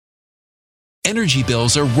energy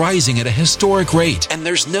bills are rising at a historic rate, and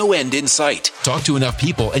there's no end in sight. Talk to enough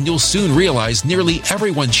people and you'll soon realize nearly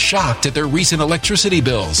everyone's shocked at their recent electricity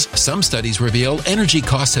bills. Some studies reveal energy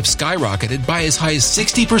costs have skyrocketed by as high as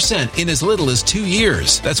 60% in as little as 2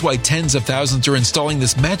 years. That's why tens of thousands are installing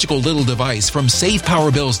this magical little device from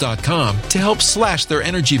SavePowerBills.com to help slash their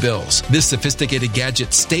energy bills. This sophisticated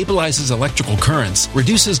gadget stabilizes electrical currents,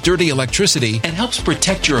 reduces dirty electricity, and helps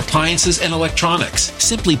protect your appliances and electronics.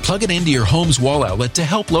 Simply plug it into your home's wall outlet to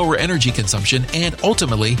help lower energy consumption and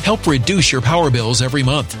ultimately help reduce your power bills every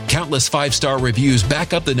month. Countless 5-star reviews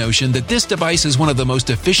back up the notion that this device is one of the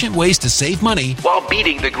most efficient ways to save money while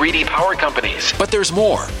beating the greedy power companies. But there's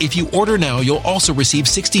more. If you order now, you'll also receive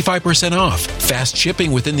 65% off, fast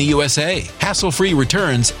shipping within the USA, hassle-free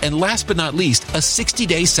returns, and last but not least, a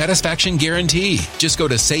 60-day satisfaction guarantee. Just go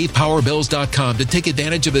to SavePowerBills.com to take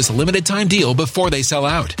advantage of this limited time deal before they sell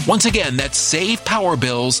out. Once again, that's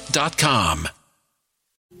SavePowerBills.com.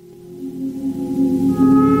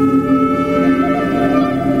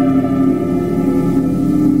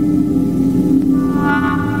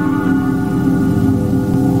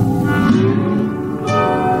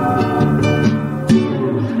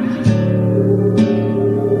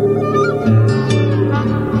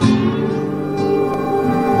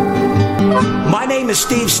 My name is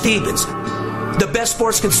Steve Stevens, the best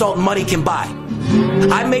sports consultant money can buy.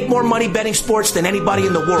 I make more money betting sports than anybody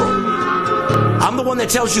in the world. I'm the one that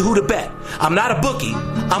tells you who to bet. I'm not a bookie.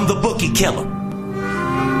 I'm the bookie killer.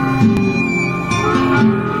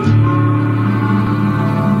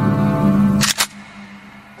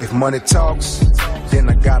 If money talks, then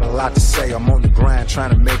I got a lot to say. I'm on the grind trying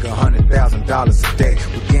to make $100,000 a day.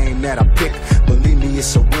 The game that I pick, believe me,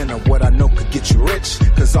 it's a winner. What I know could get you rich,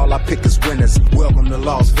 cause all I pick is winners. Welcome to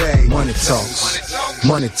Las Vegas. Money talks,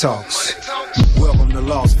 money talks. Welcome to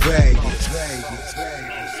Las Vegas.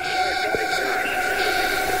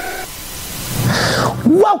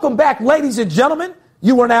 Welcome back, ladies and gentlemen.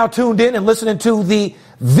 You are now tuned in and listening to the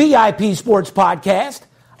VIP Sports Podcast.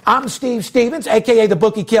 I'm Steve Stevens, a.k.a. the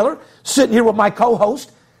Bookie Killer, sitting here with my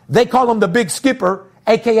co-host. They call him the Big Skipper,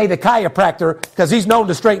 a.k.a. the chiropractor, because he's known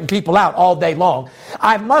to straighten people out all day long.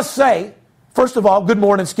 I must say, first of all, good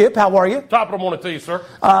morning, Skip. How are you? Top of the morning to you, sir.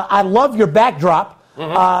 I love your backdrop.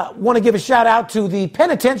 Want to give a shout out to the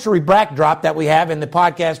penitentiary backdrop that we have in the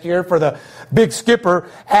podcast here for the Big Skipper.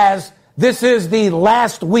 As this is the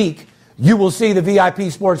last week, you will see the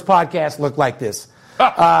VIP Sports Podcast look like this.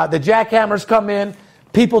 The jackhammers come in.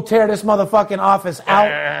 People tear this motherfucking office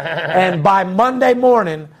out, and by Monday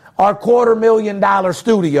morning, our $250,000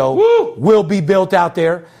 studio will be built out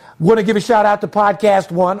there. Want to give a shout out to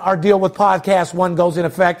Podcast One. Our deal with Podcast One goes in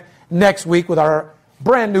effect next week with our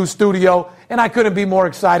brand new studio, and I couldn't be more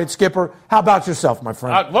excited. Skipper, how about yourself, my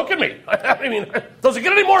friend? Look at me. I mean, does it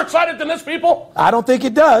get any more excited than this, people? I don't think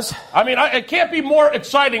it does. I mean, it can't be more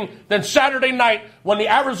exciting than Saturday night when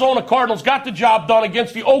the Arizona Cardinals got the job done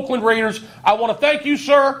against the Oakland Raiders. I want to thank you,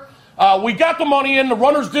 sir. We got the money in. The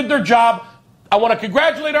runners did their job. I want to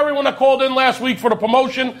congratulate everyone that called in last week for the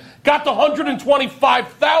promotion. Got the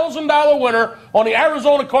 $125,000 winner on the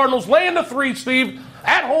Arizona Cardinals, laying the 3, Steve,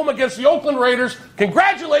 at home against the Oakland Raiders.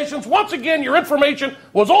 Congratulations. Once again, your information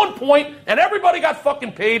was on point, and everybody got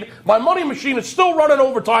fucking paid. My money machine is still running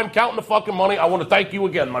overtime, counting the fucking money. I want to thank you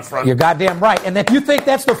again, my friend. You're goddamn right. And if you think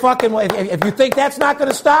that's the fucking, if you think that's not going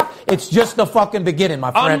to stop, it's just the fucking beginning,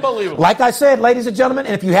 my friend. Unbelievable. Like I said, ladies and gentlemen,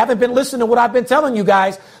 and if you haven't been listening to what I've been telling you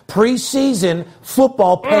guys, preseason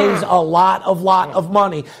football pays a lot of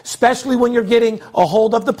money, especially when you're getting a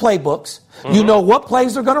hold of the playbooks. You know what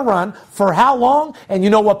plays are going to run, for how long, and you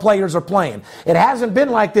know what players are playing. It hasn't been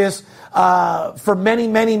like this for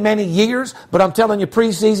many years, but I'm telling you,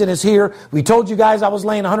 preseason is here. We told you guys I was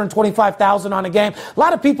laying $125,000 on a game. A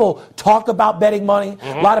lot of people talk about betting money.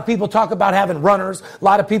 A lot of people talk about having runners. A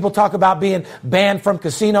lot of people talk about being banned from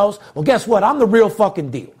casinos. Well, guess what? I'm the real fucking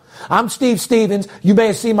deal. I'm Steve Stevens. You may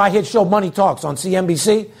have seen my hit show Money Talks on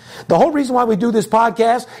CNBC. The whole reason why we do this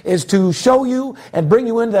podcast is to show you and bring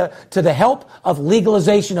you into the help of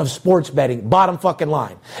legalization of sports betting, bottom fucking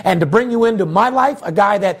line. And to bring you into my life, a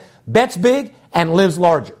guy that bets big and lives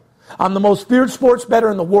larger. I'm the most feared sports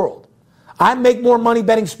bettor in the world. I make more money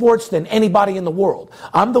betting sports than anybody in the world.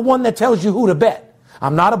 I'm the one that tells you who to bet.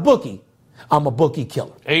 I'm not a bookie. I'm a bookie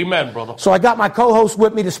killer. Amen, brother. So I got my co-host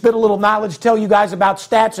with me to spit a little knowledge, tell you guys about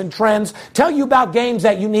stats and trends, tell you about games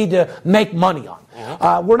that you need to make money on.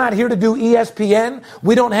 We're not here to do ESPN.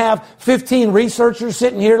 We don't have 15 researchers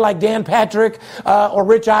sitting here like Dan Patrick or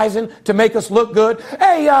Rich Eisen to make us look good.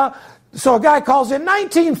 Hey, so a guy calls in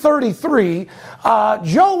 1933.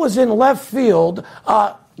 Joe was in left field.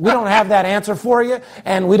 We don't have that answer for you,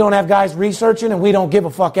 and we don't have guys researching, and we don't give a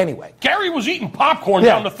fuck anyway. Gary was eating popcorn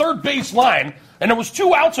down the third base line, and there was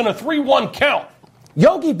 2 outs and a 3-1 count.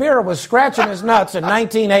 Yogi Berra was scratching his nuts in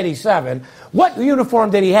 1987. What uniform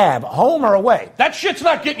did he have, home or away? That shit's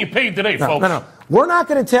not getting you paid today, folks. No. We're not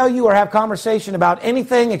going to tell you or have conversation about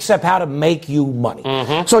anything except how to make you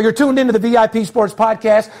money. So you're tuned into the VIP Sports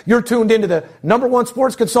Podcast. You're tuned into the #1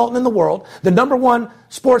 sports consultant in the world, the #1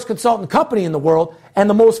 sports consultant company in the world, and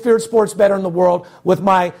the most feared sports bettor in the world with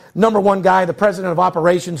my #1 guy, the president of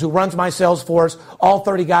operations, who runs my sales force, all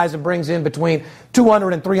 30 guys, and brings in between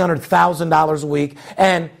 $200,000 and $300,000 a week.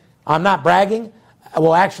 And I'm not bragging.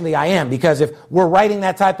 Well, actually, I am, because if we're writing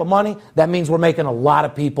that type of money, that means we're making a lot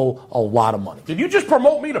of people a lot of money. Did you just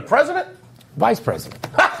promote me to president? Vice president.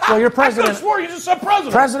 Well, you're president. I could have swore you just said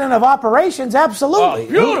president. President of operations, absolutely.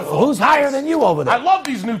 Beautiful. Who's higher than you over there? I love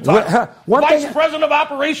these new titles. Vice president of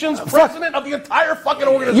operations, president of the entire fucking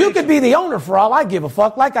organization. You could be the owner for all I give a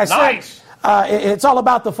fuck. Like I said, it's all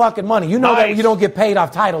about the fucking money. You know that you don't get paid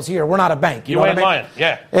off titles here. We're not a bank. You know ain't what I mean? lying.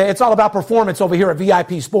 Yeah. It's all about performance over here at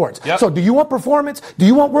VIP Sports. Yep. So do you want performance? Do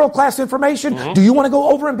you want world-class information? Do you want to go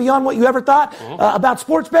over and beyond what you ever thought about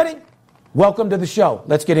sports betting? Welcome to the show.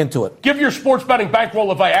 Let's get into it. Give your sports betting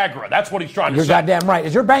bankroll a Viagra. That's what he's trying to say. You're goddamn right.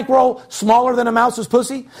 Is your bankroll smaller than a mouse's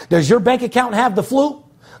pussy? Does your bank account have the flu?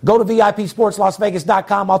 Go to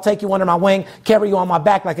VIPSportsLasVegas.com. I'll take you under my wing, carry you on my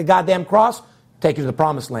back like a goddamn cross, take you to the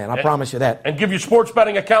promised land. I promise you that. And give your sports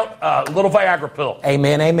betting account a little Viagra pill.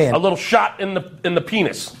 Amen, amen. A little shot in the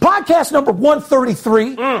penis. Podcast number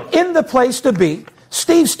 133, in the place to be.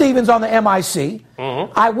 Steve Stevens on the MIC.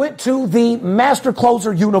 I went to the Master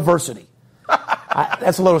Closer University.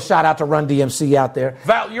 That's a little shout out to Run DMC out there.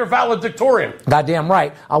 You're valedictorian. Goddamn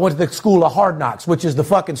right. I went to the School of Hard Knocks, which is the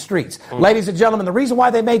fucking streets. Ladies and gentlemen, the reason why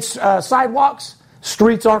they made sidewalks,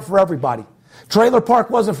 streets aren't for everybody. Trailer park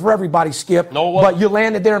wasn't for everybody, Skip. No, it wasn't. But you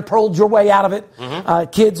landed there and pulled your way out of it.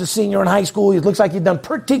 Kid's a senior in high school. It looks like you've done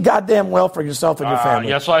pretty goddamn well for yourself and your family.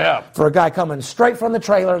 Yes, I have. For a guy coming straight from the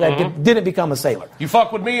trailer that didn't become a sailor. You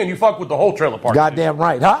fuck with me and you fuck with the whole trailer park. Goddamn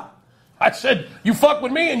right, huh? I said, you fuck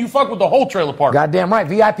with me and you fuck with the whole trailer park. Goddamn right.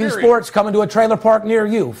 VIP Period. Sports coming to a trailer park near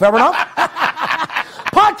you. Fair enough?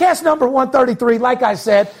 Podcast number 133, like I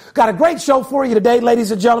said, got a great show for you today,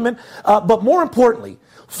 ladies and gentlemen. But more importantly,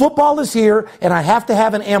 football is here, and I have to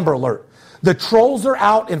have an Amber Alert. The trolls are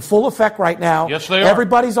out in full effect right now. Yes, they are.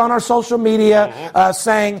 Everybody's on our social media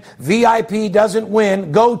saying VIP doesn't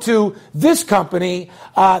win. Go to this company.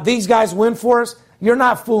 These guys win for us. You're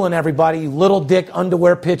not fooling everybody, you little dick,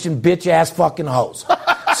 underwear pitching, bitch-ass fucking hoes.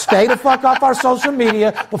 Stay the fuck off our social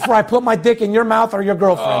media before I put my dick in your mouth or your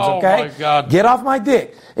girlfriend's, okay? Oh, my God. Get off my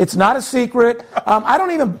dick. It's not a secret. I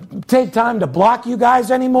don't even take time to block you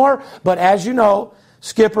guys anymore, but as you know,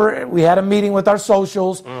 Skipper, we had a meeting with our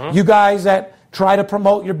socials. You guys that try to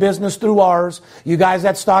promote your business through ours, you guys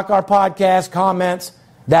that stock our podcast, comments,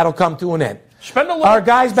 that'll come to an end. Our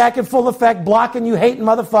guys back in full effect, blocking you hating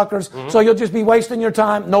motherfuckers, so you'll just be wasting your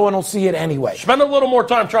time. No one will see it anyway. Spend a little more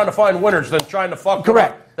time trying to find winners than trying to fuck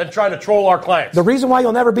Correct. Than trying to troll our clients. The reason why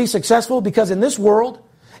you'll never be successful, because in this world,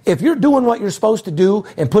 if you're doing what you're supposed to do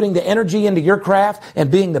and putting the energy into your craft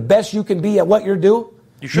and being the best you can be at what you do,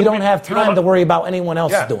 you don't have time to worry about anyone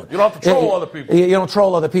else doing. You don't have to troll other people. You don't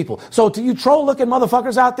troll other people. So to you troll-looking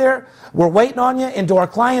motherfuckers out there, we're waiting on you. And to our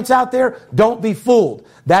clients out there, don't be fooled.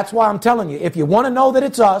 That's why I'm telling you, if you want to know that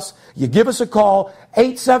it's us, you give us a call,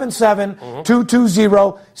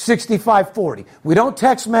 877-220-6540. We don't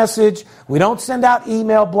text message. We don't send out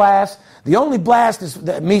email blasts. The only blast is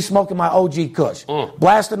me smoking my OG Kush,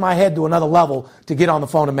 blasting my head to another level to get on the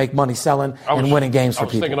phone and make money selling and winning games for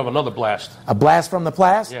people. I was thinking of another blast. A blast from the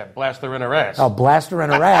blast? Yeah, blast her in her ass. Oh, blast her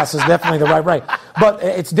in her ass is definitely the right. But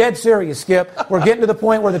it's dead serious, Skip. We're getting to the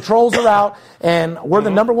point where the trolls are out, and we're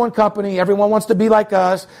the #1 company. Everyone wants to be like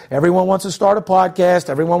us. Everyone wants to start a podcast.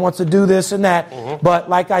 Everyone wants to do this and that. But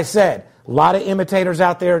like I said, a lot of imitators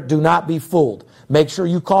out there. Do not be fooled. Make sure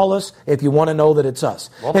you call us if you want to know that it's us.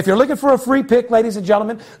 If you're looking for a free pick, ladies and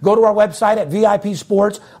gentlemen, go to our website at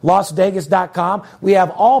VIPSportsLasVegas.com. We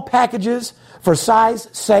have all packages for size,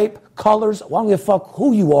 shape, colors. I don't give a fuck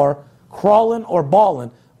who you are, crawling or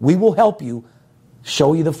balling. We will help you,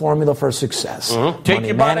 show you the formula for success. Take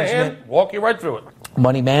you by the hand, walk you right through it.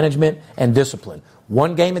 Money management and discipline.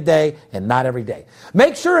 One game a day and not every day.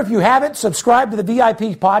 Make sure if you haven't, subscribe to the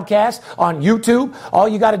VIP podcast on YouTube. All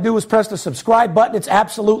you got to do is press the subscribe button. It's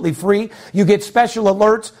absolutely free. You get special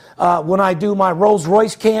alerts when I do my Rolls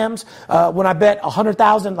Royce cams, when I bet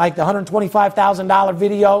 $100,000, like the $125,000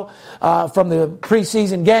 video from the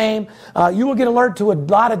preseason game. You will get alerted to a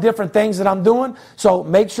lot of different things that I'm doing. So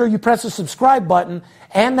make sure you press the subscribe button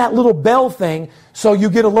and that little bell thing so you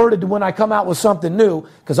get alerted to when I come out with something new,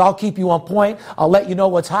 because I'll keep you on point. I'll let you know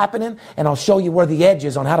what's happening, and I'll show you where the edge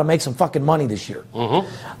is on how to make some fucking money this year.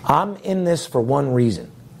 I'm in this for one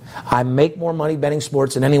reason. I make more money betting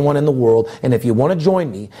sports than anyone in the world, and if you want to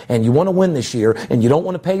join me and you want to win this year and you don't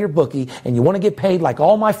want to pay your bookie and you want to get paid like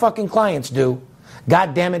all my fucking clients do,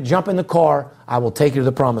 God damn it, jump in the car. I will take you to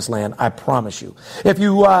the promised land. I promise you. If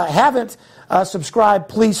you haven't subscribed,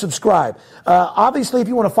 please subscribe. Obviously, if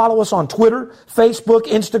you want to follow us on Twitter, Facebook,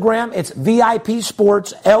 Instagram, it's VIP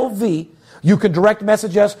Sports LV. You can direct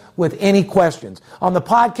message us with any questions. On the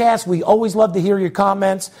podcast, we always love to hear your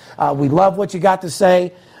comments. We love what you got to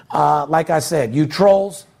say. Like I said, you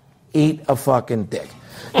trolls, eat a fucking dick.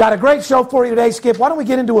 Got a great show for you today, Skip. Why don't we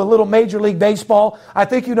get into a little Major League Baseball? I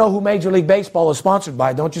think you know who Major League Baseball is sponsored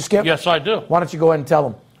by, don't you, Skip? Yes, I do. Why don't you go ahead and tell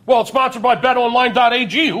them? Well, it's sponsored by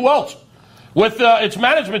BetOnline.ag. Who else? With its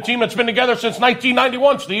management team that's been together since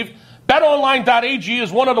 1991, Steve. BetOnline.ag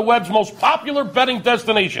is one of the web's most popular betting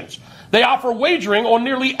destinations. They offer wagering on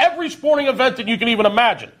nearly every sporting event that you can even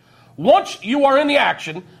imagine. Once you are in the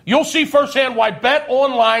action, you'll see firsthand why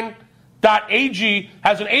BetOnline.ag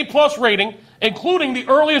has an A-plus rating, including the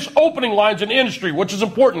earliest opening lines in the industry, which is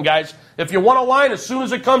important, guys. If you want a line as soon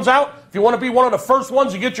as it comes out, if you want to be one of the first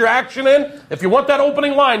ones to get your action in, if you want that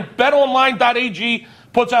opening line, BetOnline.ag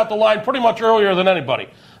puts out the line pretty much earlier than anybody.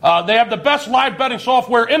 They have the best live betting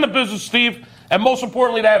software in the business, Steve, and most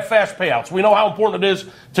importantly, they have fast payouts. We know how important it is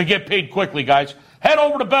to get paid quickly, guys. Head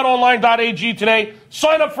over to BetOnline.ag today.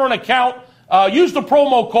 Sign up for an account. Use the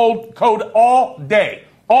promo code ALLDAY.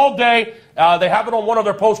 All day. They have it on one of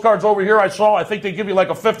their postcards over here. I think they give you like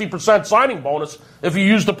a 50% signing bonus if you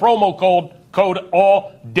use the promo code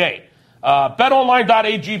ALLDAY.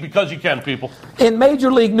 BetOnline.ag, because you can, people. In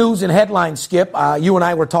Major League news and headlines, Skip, you and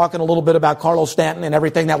I were talking a little bit about Carlos Stanton and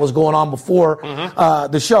everything that was going on before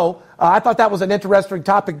the show. I thought that was an interesting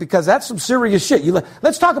topic because that's some serious shit.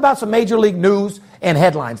 Let's talk about some Major League news and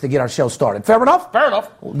headlines to get our show started. Fair enough? Fair enough.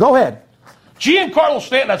 Go ahead. Giancarlo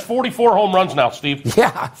Stanton has 44 home runs now, Steve.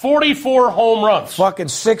 Yeah. 44 home runs. Fucking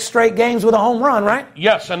 6 straight games with a home run, right?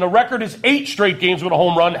 Yes, and the record is 8 straight games with a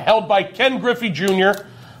home run, held by Ken Griffey Jr.,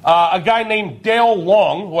 a guy named Dale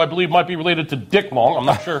Long, who I believe might be related to Dick Long. I'm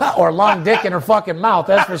not sure. Or Long Dick in her fucking mouth,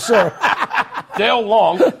 that's for sure. Dale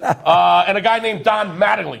Long, and a guy named Don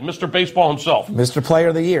Mattingly, Mr. Baseball himself. Mr. Player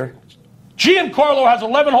of the Year. Giancarlo has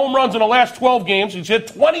 11 home runs in the last 12 games. He's hit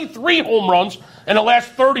 23 home runs in the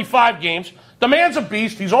last 35 games. The man's a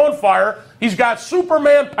beast. He's on fire. He's got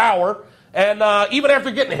Superman power. And even after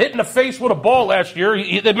getting hit in the face with a ball last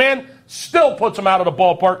year, the man still puts him out of the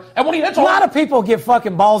ballpark. And when he hits a lot of people get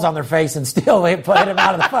fucking balls on their face and still hit him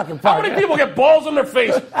out of the fucking park. How many people get balls on their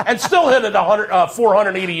face and still hit it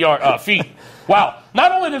 480 feet? Wow.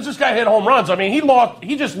 Not only does this guy hit home runs, I mean,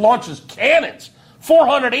 he just launches cannons.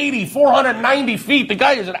 480, 490 feet. The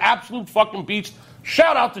guy is an absolute fucking beast.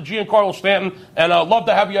 Shout out to Giancarlo Stanton, and love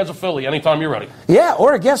to have you as a Philly anytime you're ready. Yeah,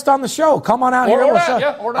 or a guest on the show. Come on out here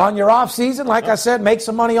or on your off season. Like I said, make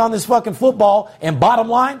some money on this fucking football. And bottom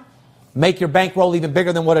line, make your bankroll even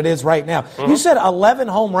bigger than what it is right now. You said 11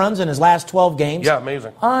 home runs in his last 12 games. Yeah,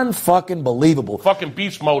 amazing. Unfucking believable. Fucking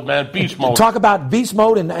beast mode, man. Beast mode. Talk about beast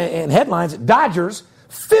mode and headlines. Dodgers,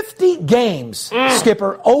 50 games,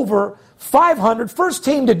 Skipper, over 500. First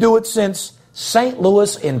team to do it since St.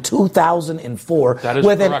 Louis in 2004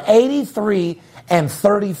 with correct. An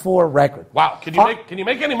 83-34 record. Wow. Can you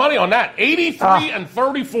make any money on that?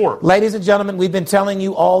 83-34. Ladies and gentlemen, we've been telling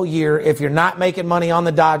you all year, if you're not making money on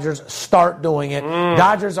the Dodgers, start doing it.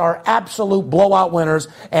 Dodgers are absolute blowout winners,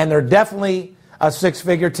 and they're definitely a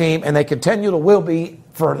six-figure team, and they will be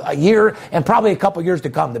for a year and probably a couple years to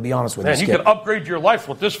come, to be honest with you. Man, you could upgrade your life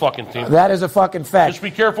with this fucking team. That is a fucking fact. Just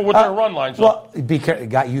be careful with their run lines. Well, you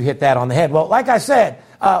hit that on the head. Well, like I said,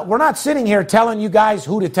 we're not sitting here telling you guys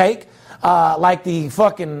who to take. Like the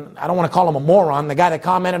fucking, I don't want to call him a moron, the guy that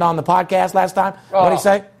commented on the podcast last time. What did he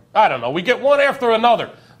say? I don't know. We get one after another.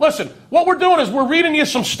 Listen, what we're doing is we're reading you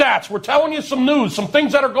some stats. We're telling you some news, some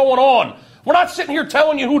things that are going on. We're not sitting here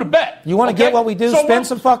telling you who to bet. You want to get what we do, spend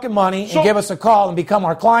some fucking money and give us a call and become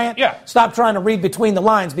our client. Yeah. Stop trying to read between the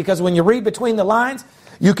lines, because when you read between the lines,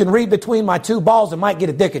 you can read between my two balls and might get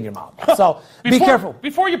a dick in your mouth. So be careful.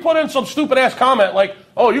 Before you put in some stupid-ass comment like,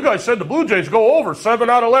 oh, you guys said the Blue Jays go over 7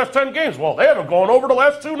 out of the last 10 games. Well, they haven't gone over the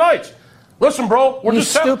last 2 nights. Listen, bro, we're you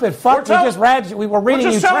just stupid fuck. We were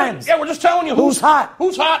reading you trends. Yeah, we're just telling you who's hot,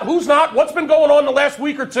 who's not, what's been going on the last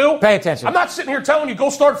week or two. Pay attention. I'm not sitting here telling you go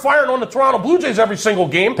start firing on the Toronto Blue Jays every single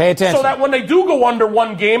game. Pay attention. So that when they do go under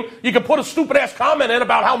one game, you can put a stupid ass comment in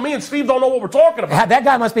about how me and Steve don't know what we're talking about. That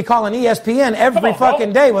guy must be calling ESPN every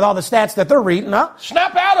fucking day with all the stats that they're reading, huh?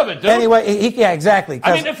 Snap out of it, dude. Anyway, yeah, exactly.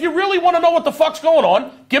 I mean, if you really want to know what the fuck's going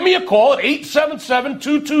on, give me a call at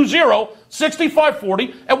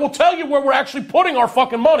 877-220-6540, and we'll tell you where we're actually putting our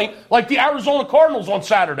fucking money, like the Arizona Cardinals on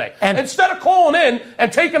Saturday. And instead of calling in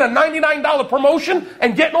and taking a $99 promotion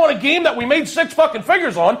and getting on a game that we made 6 fucking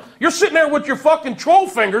figures on, you're sitting there with your fucking troll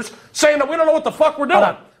fingers saying that we don't know what the fuck we're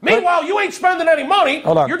doing. Meanwhile, you ain't spending any money.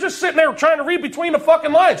 You're just sitting there trying to read between the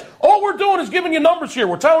fucking lines. All we're doing is giving you numbers here.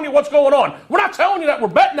 We're telling you what's going on. We're not telling you that we're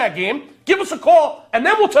betting that game. Give us a call, and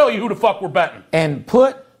then we'll tell you who the fuck we're betting. And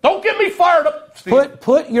don't get me fired up, Steve.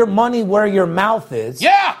 Put your money where your mouth is.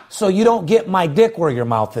 Yeah. So you don't get my dick where your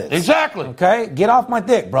mouth is. Exactly. Okay? Get off my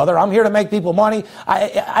dick, brother. I'm here to make people money.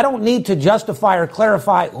 I don't need to justify or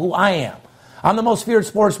clarify who I am. I'm the most feared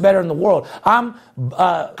sports bettor in the world.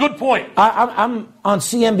 Good point. I'm on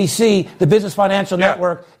CNBC, the Business Financial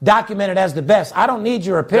Network, documented as the best. I don't need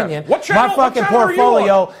your opinion. What channel, my fucking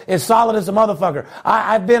portfolio is solid as a motherfucker.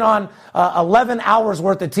 I've been on 11 hours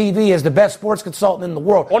worth of TV as the best sports consultant in the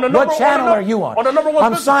world. What channel are you on? On the number one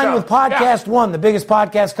I'm signed with Podcast One, the biggest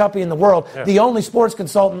podcast company in the world, the only sports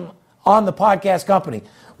consultant on the podcast company.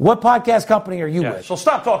 What podcast company are you with? So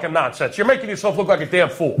stop talking nonsense. You're making yourself look like a damn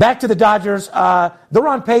fool. Back to the Dodgers. They're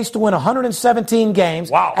on pace to win 117 games.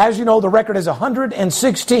 Wow. As you know, the record is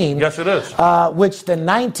 116. Yes, it is. Which the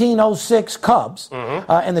 1906 Cubs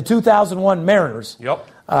and the 2001 Mariners. Yep.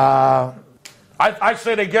 I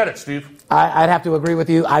say they get it, Steve. I'd have to agree with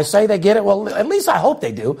you. I say they get it. Well, at least I hope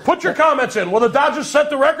they do. Put your comments in. Will the Dodgers set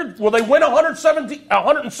the record? Will they win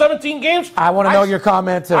 117 games? I want to know your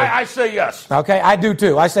comment, too. I say yes. Okay, I do,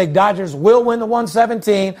 too. I say Dodgers will win the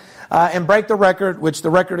 117 and break the record, which the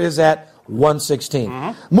record is at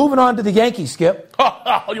 116. Moving on to the Yankees, Skip.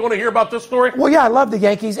 You want to hear about this story? Well, yeah, I love the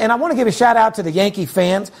Yankees, and I want to give a shout-out to the Yankee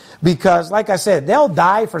fans because, like I said, they'll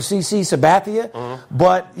die for CC Sabathia,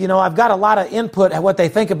 but, you know, I've got a lot of input at what they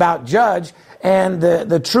think about Judge, and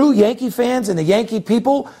the true Yankee fans and the Yankee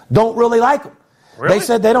people don't really like him. Really? They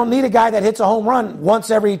said they don't need a guy that hits a home run once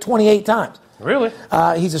every 28 times. Really?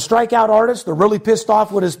 He's a strikeout artist. They're really pissed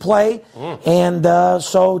off with his play, and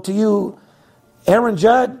so to you Aaron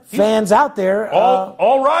Judd fans out there.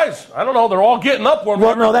 All rise. I don't know. They're all getting up.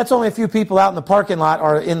 Well, no, that's only a few people out in the parking lot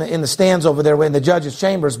or in the stands over there in the judges'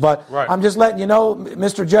 chambers. But I'm just letting you know,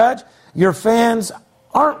 Mr. Judge, your fans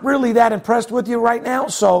aren't really that impressed with you right now.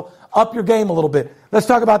 So up your game a little bit. Let's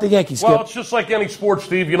talk about the Yankees, Skip. Well, it's just like any sport,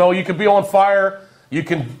 Steve. You know, you can be on fire. You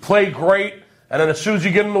can play great. And then as soon as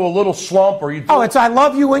you get into a little slump or you do it's I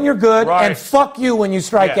love you when you're good and fuck you when you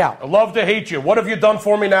strike out. I love to hate you. What have you done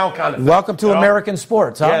for me now kind of thing. Welcome to American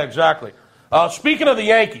sports, huh? Yeah, exactly. Speaking of the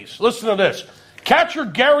Yankees, listen to this. Catcher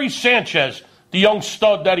Gary Sanchez, the young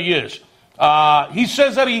stud that he is, he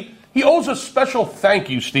says that he owes a special thank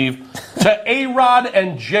you, Steve, to A-Rod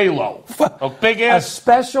and J-Lo. A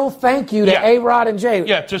special thank you to A-Rod and J-Lo.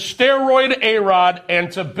 Yeah, to steroid A-Rod and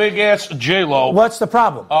to big-ass J-Lo. What's the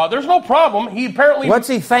problem? There's no problem. What's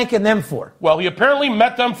he thanking them for? Well, he apparently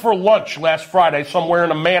met them for lunch last Friday somewhere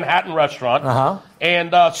in a Manhattan restaurant.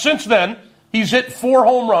 And since then, he's hit 4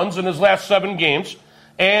 home runs in his last 7 games.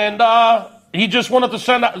 And he just wanted to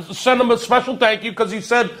send them a special thank you because he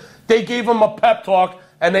said they gave him a pep talk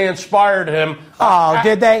and they inspired him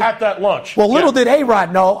did they? At that lunch. Well, little did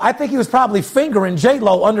A-Rod know, I think he was probably fingering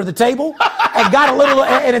J-Lo under the table and got a little,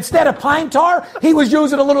 and instead of pine tar, he was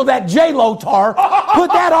using a little of that J-Lo tar,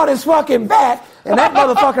 put that on his fucking bat, and that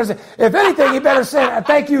motherfucker said, if anything, he better say a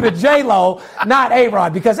thank you to J-Lo, not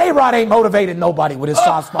A-Rod, because A-Rod ain't motivated nobody with his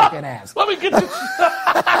soft-spoken ass. Let me get this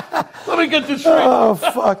straight. Oh,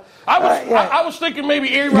 fuck. I was thinking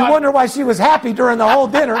maybe A-Rod. You wonder why she was happy during the whole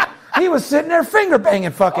dinner. He was sitting there finger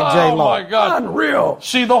banging fucking J-Lo. Oh, my God. Unreal.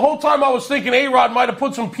 See, the whole time I was thinking A-Rod might have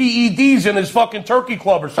put some PEDs in his fucking turkey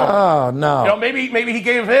club or something. Oh, no. You know, maybe he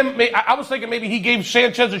gave him, I was thinking maybe he gave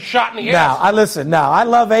Sanchez a shot in the ass. I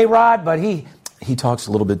love A-Rod, but he talks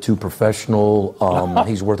a little bit too professional.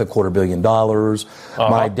 He's worth $250 million.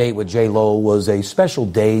 My date with J-Lo was a special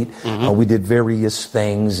date. We did various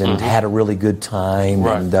things and had a really good time.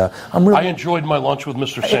 Right. And I enjoyed my lunch with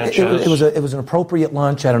Mr. Sanchez. It was an appropriate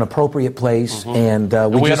lunch at an appropriate place, and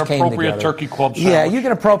we just had came appropriate together. turkey club sandwich. Yeah, you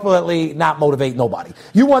can appropriately not motivate nobody.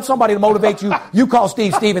 You want somebody to motivate you, you call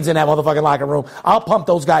Steve Stevens in that motherfucking locker room. I'll pump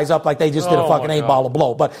those guys up like they just did a fucking 8-ball of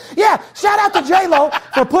blow. But yeah, shout out to J-Lo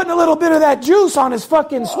for putting a little bit of that juice juice on his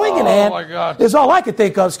fucking swinging hand. Oh, my God. Is all I could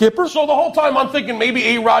think of, Skipper. So the whole time I'm thinking maybe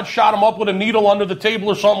A-Rod shot him up with a needle under the table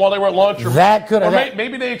or something while they were at lunch. That could have.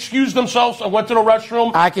 Maybe they excused themselves and went to the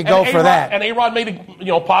restroom. I could go for that. And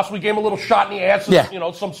A-Rod possibly gave him a little shot in the ass.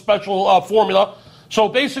 Yeah. Some special formula. So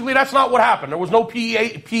basically, that's not what happened. There was no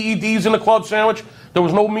PEDs in the club sandwich. There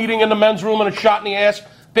was no meeting in the men's room and a shot in the ass.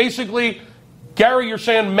 Basically, Gary, you're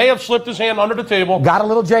saying, may have slipped his hand under the table. Got a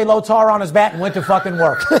little J-Lo tar on his bat and went to fucking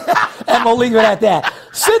work. And we'll leave it at that.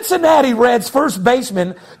 Cincinnati Reds first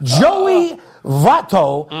baseman Joey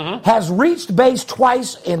Votto has reached base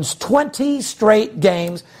twice in 20 straight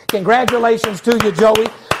games. Congratulations to you, Joey.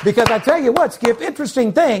 Because I tell you what, Skip,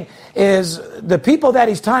 interesting thing is the people that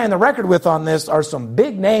he's tying the record with on this are some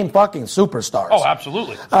big-name fucking superstars. Oh,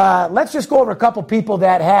 absolutely. Let's just go over a couple people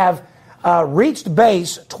that have reached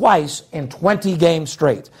base twice in 20 games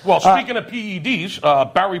straight. Well, speaking of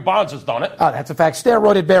PEDs, Barry Bonds has done it. That's a fact.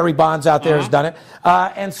 Steroided Barry Bonds out there has done it.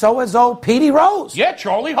 And so has Petey Rose. Yeah,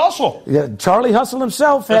 Charlie Hustle. Yeah, Charlie Hustle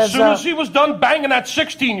himself has... As soon as he was done banging that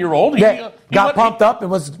 16-year-old, he got pumped up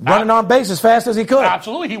and was running on base as fast as he could.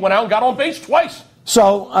 Absolutely. He went out and got on base twice.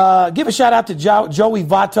 So give a shout out to Joey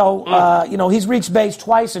Votto. He's reached base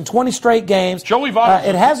twice in 20 straight games. Joey Votto.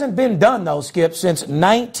 It hasn't been done, though, Skip, since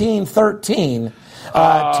 1913.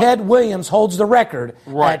 Ted Williams holds the record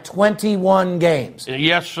at 21 games.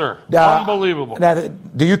 Yes, sir. Unbelievable. Now,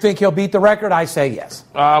 do you think he'll beat the record? I say yes.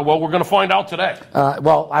 Well, we're going to find out today.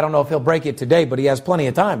 Well, I don't know if he'll break it today, but he has plenty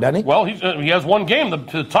of time, doesn't he? Well, he has one game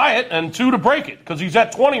to tie it and two to break it because he's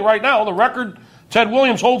at 20 right now. The record... Ted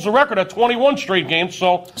Williams holds the record at 21 straight games.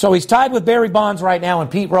 So he's tied with Barry Bonds right now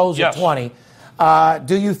and Pete Rose at 20.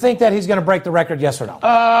 Do you think that he's going to break the record, yes or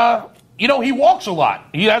no? He walks a lot.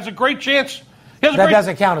 He has a great chance.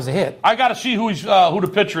 Doesn't count as a hit. I got to see who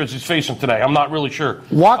the pitcher is he's facing today. I'm not really sure.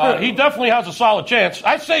 Walker, he definitely has a solid chance.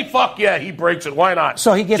 I say, fuck yeah, he breaks it. Why not?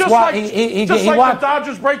 So he gets the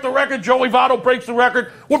Dodgers break the record. Joey Votto breaks the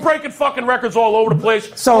record. We're breaking fucking records all over the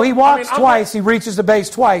place. So he walks twice. He reaches the base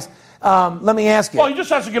twice. Let me ask you. Well, he just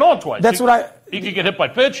has to get on twice. He could get hit by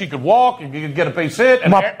pitch. He could walk. He could get a base hit,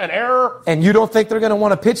 an error. And you don't think they're going to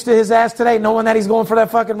want to pitch to his ass today, knowing that he's going for that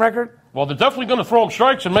fucking record? Well, they're definitely going to throw him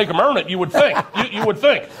strikes and make him earn it. You would think. You would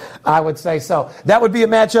think. I would say so. That would be a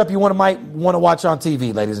matchup you might want to watch on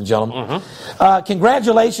TV, ladies and gentlemen.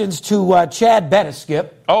 Congratulations to Chad Bettis,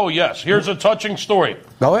 Skip. Oh, yes. Here's a touching story.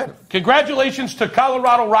 Go ahead. Congratulations to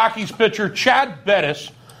Colorado Rockies pitcher Chad Bettis,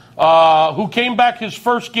 who came back his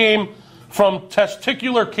first game from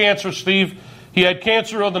testicular cancer, Steve. He had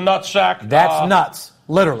cancer of the nutsack. That's nuts,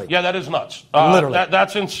 literally. Yeah, that is nuts. Literally.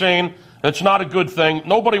 That's insane. It's not a good thing.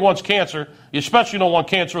 Nobody wants cancer. You especially don't want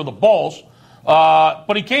cancer of the balls.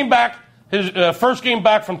 But he came back, his first game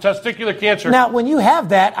back from testicular cancer. Now, when you have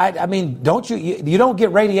that, I mean, don't you don't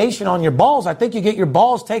get radiation on your balls. I think you get your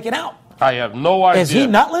balls taken out. I have no idea. Is he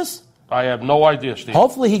nutless? I have no idea, Steve.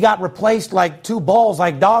 Hopefully he got replaced like two balls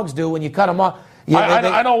like dogs do when you cut them off.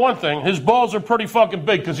 I know one thing. His balls are pretty fucking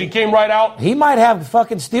big because he came right out. He might have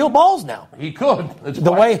fucking steel balls now. He could. It's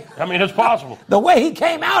possible. The way he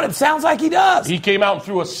came out, it sounds like he does. He came out and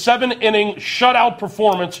threw a 7-inning shutout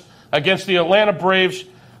performance against the Atlanta Braves.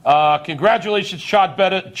 Congratulations, Chad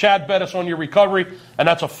Bettis, on your recovery. And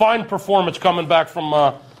that's a fine performance coming back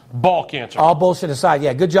from ball cancer. All bullshit aside,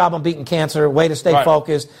 yeah, good job on beating cancer. Way to stay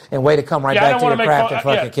focused and way to come back to your craft and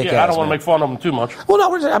fucking kick ass. I don't want to make fun of him too much. Well, no,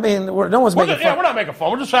 no one's making fun. Yeah, we're not making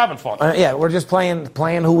fun. We're just having fun. We're just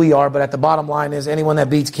playing who we are. But at the bottom line is anyone that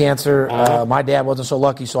beats cancer. My dad wasn't so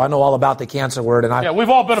lucky, so I know all about the cancer word, and we've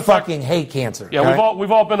all been fucking hate cancer. Yeah,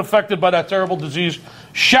 we've all been affected by that terrible disease.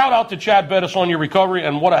 Shout out to Chad Bettis on your recovery,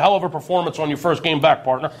 and what a hell of a performance on your first game back,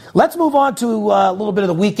 partner. Let's move on to a little bit of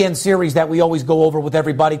the weekend series that we always go over with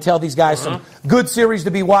everybody. Tell these guys some good series to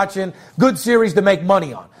be watching, good series to make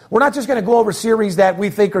money on. We're not just going to go over series that we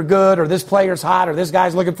think are good or this player's hot or this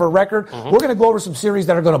guy's looking for a record. We're going to go over some series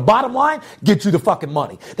that are going to, bottom line, get you the fucking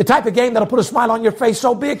money. The type of game that'll put a smile on your face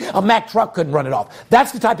so big a Mack truck couldn't run it off.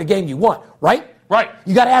 That's the type of game you want, right? Right.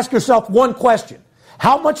 You got to ask yourself one question.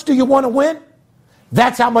 How much do you want to win?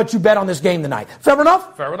 That's how much you bet on this game tonight. Fair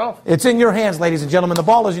enough? Fair enough. It's in your hands, ladies and gentlemen. The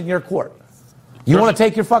ball is in your court. You want to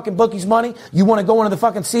take your fucking bookie's money? You want to go into the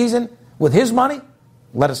fucking season with his money?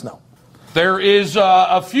 Let us know. There is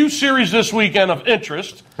a few series this weekend of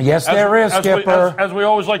interest. Yes, there is, Skipper. As we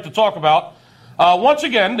always like to talk about. Once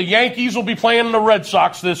again, the Yankees will be playing the Red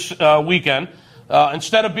Sox this weekend.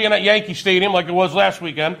 Instead of being at Yankee Stadium like it was last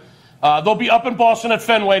weekend, they'll be up in Boston at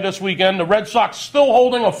Fenway this weekend. The Red Sox still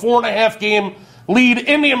holding a 4.5-game lead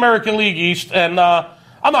in the American League East. And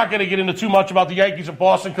I'm not going to get into too much about the Yankees of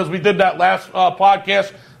Boston because we did that last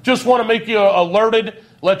podcast. Just want to make you alerted,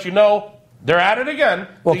 let you know. They're at it again.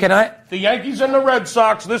 Well, The Yankees and the Red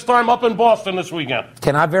Sox, this time up in Boston this weekend.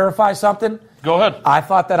 Can I verify something? Go ahead. I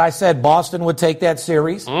thought that I said Boston would take that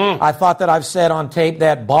series. I thought that I've said on tape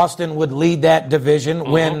that Boston would lead that division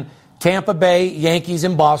when Tampa Bay, Yankees,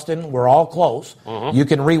 and Boston were all close. You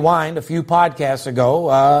can rewind a few podcasts ago.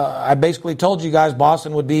 I basically told you guys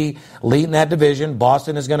Boston would be leading that division.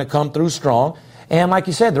 Boston is going to come through strong. And like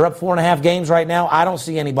you said, they're up 4.5 games right now. I don't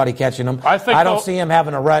see anybody catching them. I don't see them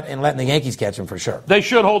having a rut and letting the Yankees catch them for sure. They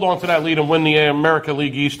should hold on to that lead and win the American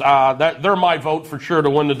League East. They're my vote for sure to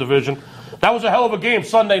win the division. That was a hell of a game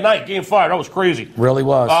Sunday night, Game 5. That was crazy. Really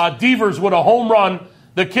was. Devers with a home run.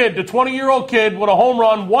 The 20-year-old kid with a home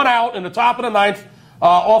run, 1 out in the top of the ninth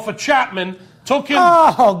off of Chapman. Took him.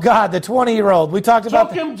 Oh, God, the 20-year-old. We talked about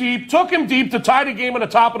Took him deep to tie the game in the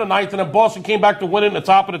top of the ninth, and then Boston came back to win it in the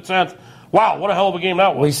top of the 10th. Wow, what a hell of a game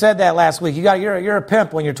that was. We said that last week. You're a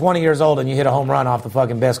pimp when you're 20 years old and you hit a home run off the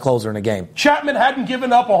fucking best closer in the game. Chapman hadn't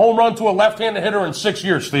given up a home run to a left-handed hitter in 6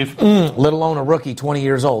 years, Steve. Let alone a rookie 20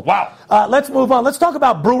 years old. Wow. Let's move on. Let's talk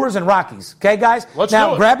about Brewers and Rockies. Okay, guys? Let's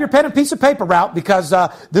now, do it. grab your pen and piece of paper out because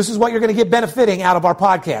this is what you're going to get benefiting out of our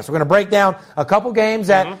podcast. We're going to break down a couple games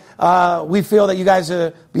that we feel that you guys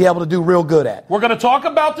be able to do real good at. We're going to talk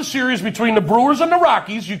about the series between the Brewers and the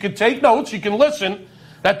Rockies. You can take notes. You can listen.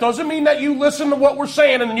 That doesn't mean that you listen to what we're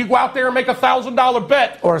saying and then you go out there and make a $1,000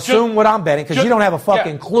 bet. Or assume what I'm betting because you don't have a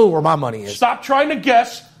fucking clue where my money is. Stop trying to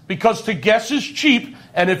guess because to guess is cheap.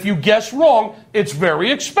 And if you guess wrong, it's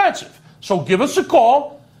very expensive. So give us a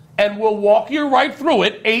call and we'll walk you right through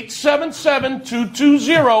it.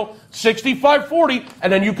 877-220-6540.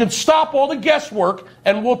 And then you can stop all the guesswork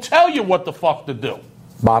and we'll tell you what the fuck to do.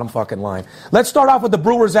 Bottom fucking line. Let's start off with the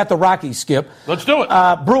Brewers at the Rockies, Skip. Let's do it.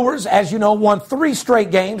 Brewers, as you know, won 3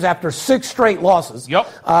 straight games after 6 straight losses. Yep.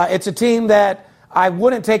 It's a team that I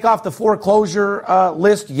wouldn't take off the foreclosure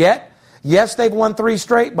list yet. Yes, they've won 3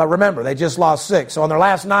 straight, but remember, they just lost 6. So in their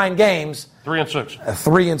last 9 games, 3-6.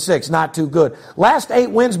 3-6, not too good. Last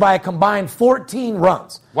 8 wins by a combined 14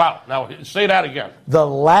 runs. Wow. Now, say that again. The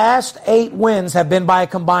last 8 wins have been by a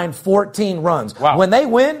combined 14 runs. Wow. When they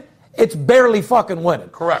win, it's barely fucking winning.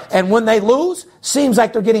 Correct. And when they lose, seems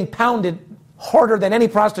like they're getting pounded harder than any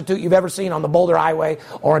prostitute you've ever seen on the Boulder Highway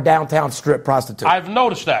or a downtown strip prostitute. I've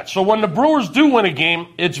noticed that. So when the Brewers do win a game,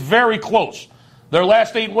 it's very close. Their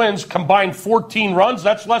last 8 wins combined 14 runs.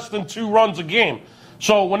 That's less than 2 runs a game.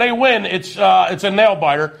 So when they win, it's a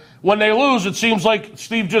nail-biter. When they lose, it seems like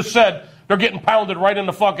Steve just said, they're getting pounded right in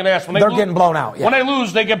the fucking ass. When they're getting blown out, yeah. When they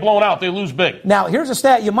lose, they get blown out. They lose big. Now, here's a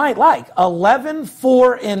stat you might like.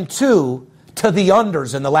 11-4-2 to the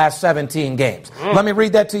unders in the last 17 games. Let me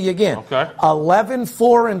read that to you again. Okay.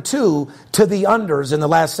 11-4-2 to the unders in the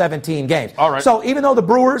last 17 games. All right. So even though the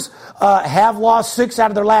Brewers have lost 6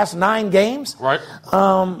 out of their last 9 games, right?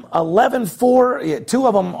 11-4, 2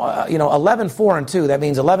 of them, 11-4-2. That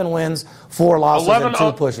means 11 wins, 4 losses, and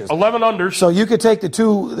 2 pushes. 11 unders. So you could take the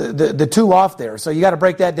two off there. So you got to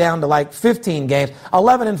break that down to like 15 games.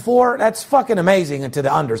 11-4, that's fucking amazing into the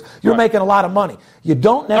unders. You're making a lot of money. You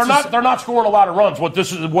don't necessarily. They're not scoring a lot of runs. What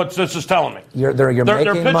this is telling me. You're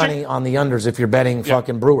making money on the unders if you're betting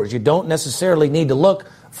fucking Brewers. You don't necessarily need to look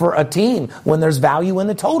for a team when there's value in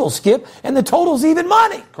the total, Skip, and the total's even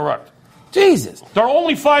money. Correct. Jesus. They're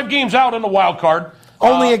only 5 games out in the wild card.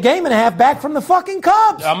 Only a game and a half back from the fucking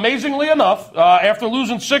Cubs. Amazingly enough, after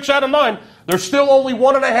losing 6 out of 9, they're still only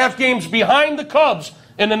 1.5 games behind the Cubs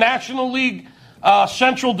in the National League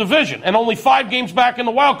Central Division, and only 5 games back in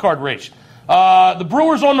the wild card race. The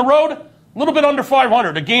Brewers on the road, a little bit under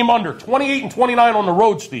 500, a game under, 28-29 on the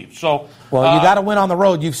road, Steve. So, well, you got to win on the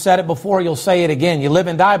road. You've said it before. You'll say it again. You live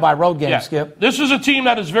and die by road games, Skip. This is a team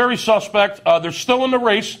that is very suspect. They're still in the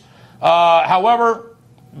race. However,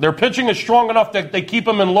 their pitching is strong enough that they keep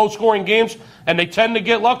them in low-scoring games, and they tend to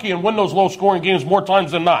get lucky and win those low-scoring games more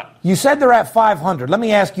times than not. You said they're at 500. Let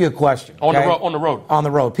me ask you a question. On the road. On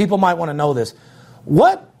the road. People might want to know this.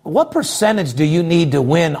 What percentage do you need to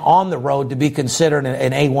win on the road to be considered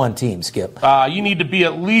an A1 team, Skip? You need to be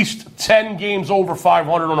at least 10 games over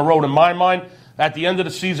 500 on the road, in my mind. At the end of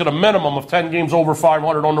the season, a minimum of 10 games over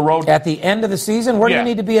 500 on the road. At the end of the season? Where do you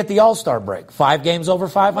need to be at the All-Star break? 5 games over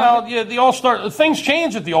 500? Well, yeah, the All-Star, things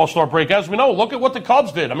change at the All-Star break, as we know. Look at what the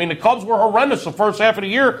Cubs did. I mean, the Cubs were horrendous the first half of the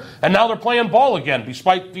year, and now they're playing ball again,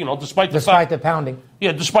 despite the pounding.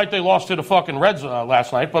 Yeah, despite they lost to the fucking Reds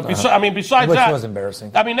last night. But besides that, which was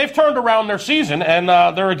embarrassing. I mean, they've turned around their season, and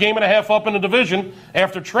they're a game and a half up in the division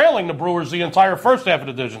after trailing the Brewers the entire first half of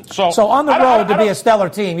the division. So on the road to be a stellar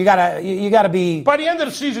team, you gotta be. By the end of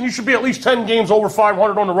the season, you should be at least 10 games over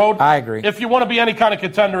 500 on the road. I agree. If you want to be any kind of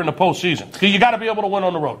contender in the postseason, you got to be able to win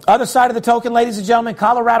on the road. Other side of the token, ladies and gentlemen,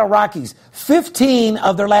 Colorado Rockies. 15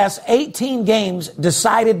 of their last 18 games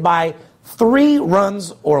decided by 3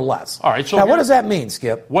 runs or less. All right. So now, what does that mean,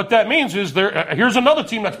 Skip? What that means is here's another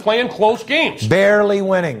team that's playing close games, barely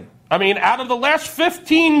winning. I mean, out of the last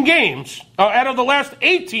 15 games, out of the last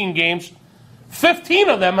 18 games, 15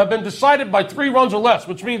 of them have been decided by 3 runs or less,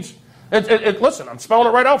 which means, listen, I'm spelling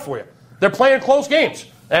it right out for you. They're playing close games,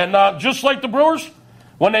 and just like the Brewers,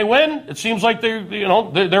 when they win, it seems like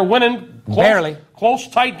they're winning close,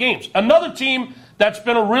 tight games. Another team that's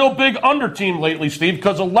been a real big under team lately, Steve,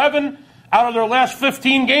 because 11 out of their last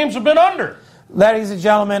 15 games have been under. Ladies and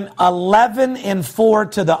gentlemen,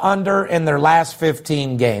 11-4 to the under in their last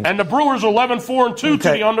 15 games. And the Brewers 11-4-2 to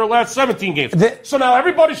the under last 17 games. So now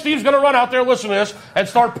everybody, Steve's going to run out there, listen to this, and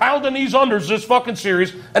start pounding these unders this fucking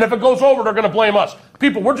series. And if it goes over, they're going to blame us.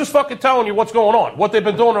 People, we're just fucking telling you what's going on, what they've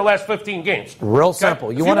been doing their last 15 games. Real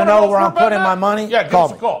simple. You want to know where I'm putting my money? Yeah, give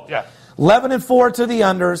us a call. Yeah. 11-4 to the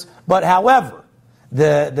unders. But however,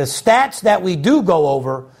 the stats that we do go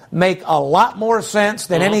over make a lot more sense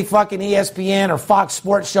than any fucking ESPN or Fox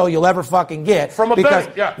Sports show you'll ever fucking get. From a because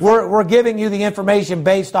betting, yeah. we're giving you the information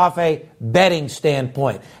based off a betting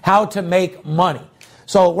standpoint, how to make money.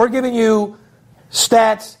 So we're giving you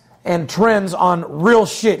stats and trends on real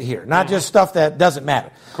shit here, not just stuff that doesn't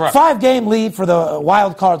matter. Correct. 5-game lead for the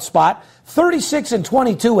wild card spot,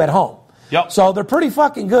 36-22 at home. Yep. So they're pretty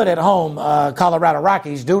fucking good at home, Colorado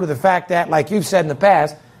Rockies, due to the fact that, like you've said in the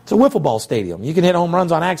past, it's a wiffle ball stadium. You can hit home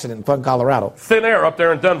runs on accident in fucking Colorado. Thin air up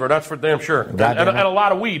there in Denver, that's for damn sure. And a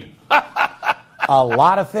lot of weed. A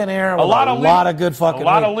lot of thin air, a lot of good fucking weed. A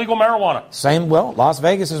lot of legal marijuana. Las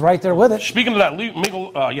Vegas is right there with it. Speaking of that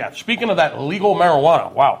legal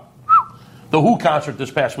marijuana, wow. The Who concert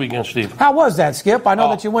this past weekend, Steve. How was that, Skip? I know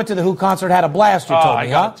that you went to the Who concert, had a blast, you told me, I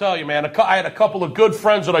got to tell you, man, I had a couple of good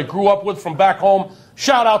friends that I grew up with from back home.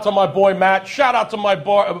 Shout out to my boy Matt. Shout out to my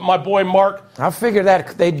boy Mark. I figured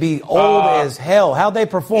that they'd be old as hell. How'd they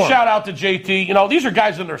perform? Shout out to JT. You know, these are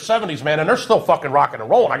guys in their 70s, man, and they're still fucking rocking and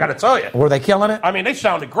rolling, I got to tell you. Were they killing it? I mean, they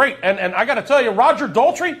sounded great. And I got to tell you, Roger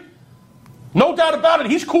Daltrey, no doubt about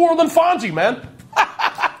it, he's cooler than Fonzie, man.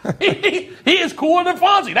 he is cooler than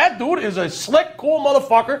Fonzie. That dude is a slick, cool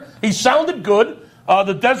motherfucker. He sounded good.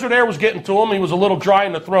 The desert air was getting to him. He was a little dry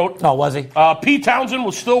in the throat. Oh, was he? Pete Townsend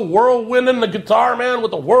was still whirlwinding the guitar, man,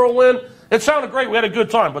 with the whirlwind. It sounded great. We had a good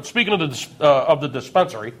time. But speaking of the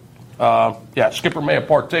dispensary, Skipper may have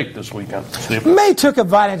partake this weekend. Steve. May took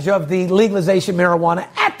advantage of the legalization of marijuana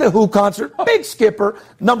at the Who concert. Big Skipper,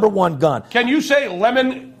 #1 gun. Can you say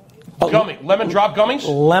lemon drop gummies?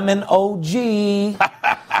 Lemon OG.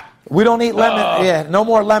 We don't eat lemon. No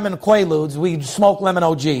more lemon Quaaludes. We smoke lemon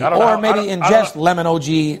OG, or maybe ingest lemon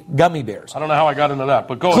OG gummy bears. I don't know how I got into that,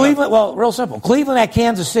 but go Cleveland. ahead. Well, real simple. Cleveland at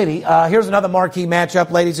Kansas City. Here's another marquee matchup,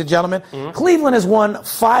 ladies and gentlemen. Mm-hmm. Cleveland has won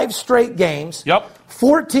 5 straight games. Yep.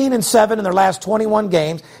 14-7 in their last 21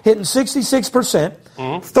 games, hitting 66%.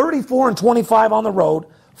 34-25 on the road.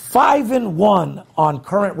 5-1 on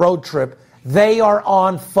current road trip. They are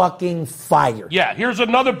on fucking fire. Yeah, here's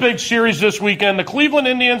another big series this weekend. The Cleveland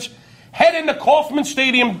Indians head into Kauffman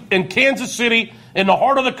Stadium in Kansas City in the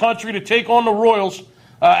heart of the country to take on the Royals.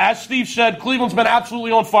 As Steve said, Cleveland's been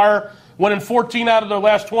absolutely on fire. Winning 14 out of their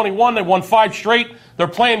last 21. They won 5 straight. They're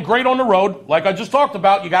playing great on the road. Like I just talked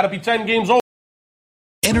about, you got to be 10 games over.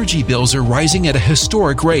 Energy bills are rising at a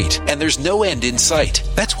historic rate, and there's no end in sight.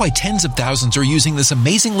 That's why tens of thousands are using this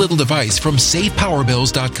amazing little device from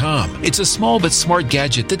SavePowerBills.com. It's a small but smart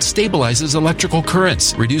gadget that stabilizes electrical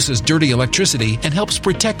currents, reduces dirty electricity, and helps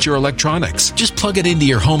protect your electronics. Just plug it into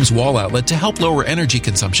your home's wall outlet to help lower energy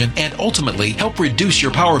consumption and ultimately help reduce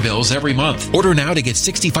your power bills every month. Order now to get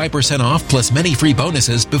 65% off plus many free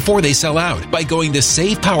bonuses before they sell out by going to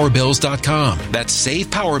SavePowerBills.com. That's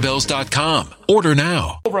SavePowerBills.com. Order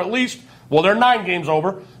now. Over at least, well, they're 9 games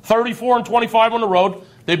over, 34-25 on the road.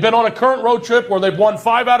 They've been on a current road trip where they've won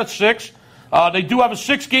 5 out of 6. They do have a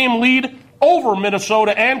 6-game lead over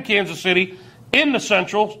Minnesota and Kansas City in the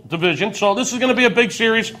Central Division. So this is going to be a big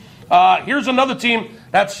series. Here's another team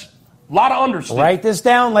that's a lot of unders. Write this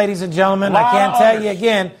down, ladies and gentlemen. I can't tell you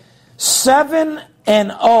again.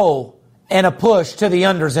 7-0 and a push to the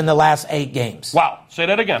unders in the last 8 games. Wow. Say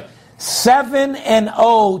that again.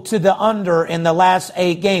 7-0 to the under in the last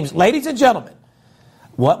 8 games. Ladies and gentlemen,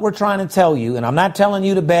 What we're trying to tell you, and I'm not telling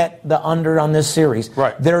you to bet the under on this series.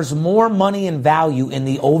 Right. There's more money and value in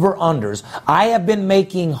the over-unders. I have been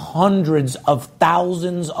making hundreds of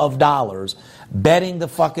thousands of dollars betting the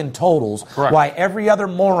fucking totals. Correct. Why every other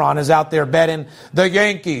moron is out there betting the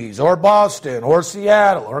Yankees or Boston or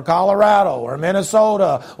Seattle or Colorado or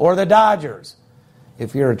Minnesota or the Dodgers.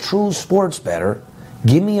 If you're a true sports bettor,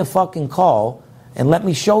 give me a fucking call and let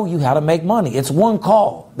me show you how to make money. It's one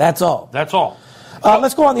call. That's all. That's all.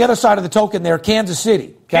 Let's go on the other side of the token there, Kansas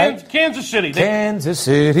City. Okay? Kansas City. Kansas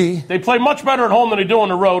City. They play much better at home than they do on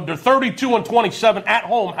the road. They're 32-27 at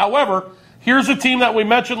home. However, here's a team that we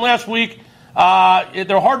mentioned last week.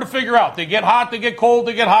 They're hard to figure out. They get hot, they get cold,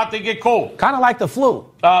 they get hot, they get cold. Kind of like the flu.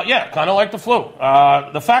 Yeah, kind of like the flu.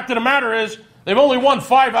 The fact of the matter is they've only won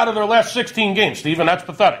 5 out of their last 16 games, Steve, and that's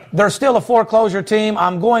pathetic. They're still a foreclosure team.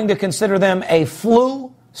 I'm going to consider them a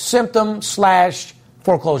flu symptom /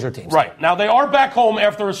 foreclosure teams. Right. Now, they are back home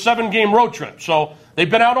after a 7-game road trip. So they've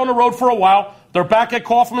been out on the road for a while. They're back at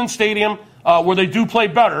Kauffman Stadium, where they do play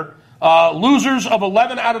better. Losers of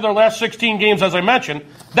 11 out of their last 16 games, as I mentioned.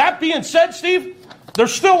 That being said, Steve, they're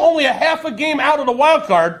still only a half a game out of the wild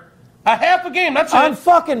card. A half a game, that's it.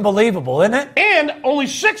 Unfucking believable, isn't it? And only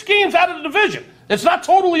 6 games out of the division. It's not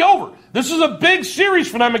totally over. This is a big series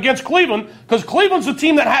for them against Cleveland because Cleveland's the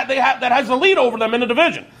team that has the lead over them in the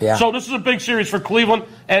division. Yeah. So this is a big series for Cleveland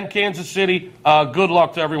and Kansas City. Good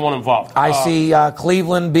luck to everyone involved. I see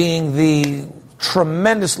Cleveland being the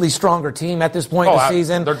tremendously stronger team at this point in the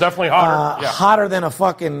season. They're definitely hotter. Hotter than a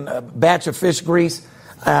fucking batch of fish grease.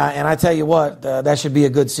 And I tell you what, that should be a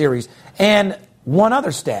good series. And one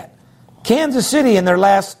other stat. Kansas City in their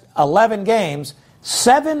last 11 games,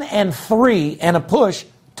 7-3 and a push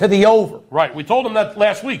to the over. Right. We told them that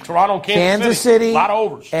last week. Toronto and Kansas City. A lot of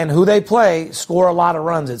overs. And who they play score a lot of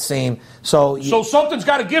runs, it seems. So something's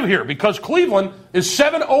got to give here because Cleveland is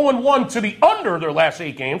 7-0-1 to the under their last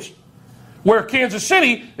 8 games, where Kansas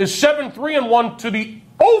City is 7-3-1 to the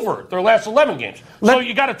over their last 11 games. So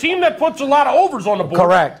you got a team that puts a lot of overs on the board.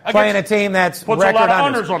 Correct. Playing a team that's puts a lot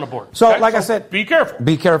of unders on the board. So, like I said, be careful.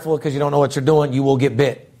 Be careful because you don't know what you're doing. You will get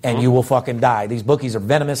bit. And you will fucking die. These bookies are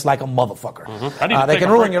venomous like a motherfucker. They can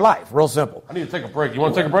ruin your life. Real simple. I need to take a break. You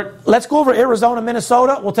want to take a break? Let's go over Arizona,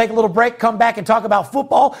 Minnesota. We'll take a little break, come back and talk about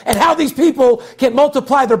football and how these people can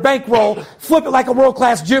multiply their bankroll, flip it like a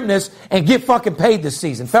world-class gymnast, and get fucking paid this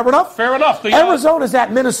season. Fair enough? Fair enough. Arizona's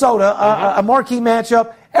at Minnesota, a marquee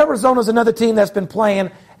matchup. Arizona's another team that's been playing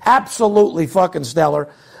absolutely fucking stellar.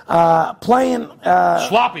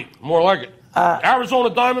 Sloppy, more like it. Arizona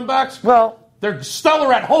Diamondbacks? Well, they're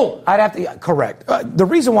stellar at home. I'd have to, correct. The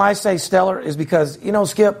reason why I say stellar is because,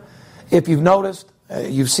 Skip, if you've noticed,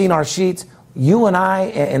 you've seen our sheets, you and I,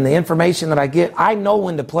 and the information that I get, I know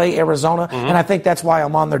when to play Arizona, and I think that's why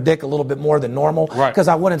I'm on their dick a little bit more than normal, because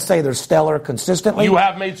I wouldn't say they're stellar consistently. You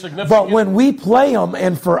have made significant. But when we play them,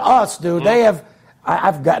 and for us, dude, they have,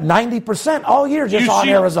 I've got 90% all year just on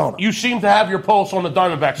Arizona. You seem to have your pulse on the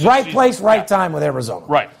Diamondbacks. Right place, right time with Arizona.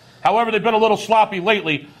 Right. However, they've been a little sloppy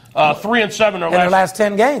lately. 3-7 in their last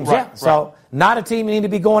 10 games. Right, So not a team you need to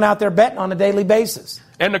be going out there betting on a daily basis.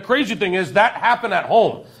 And the crazy thing is that happened at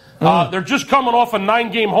home. They're just coming off a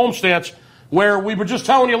 9-game homestand where we were just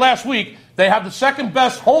telling you last week they have the second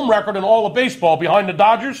best home record in all of baseball behind the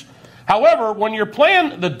Dodgers. However, when you're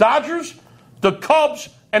playing the Dodgers, the Cubs,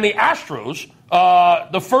 and the Astros,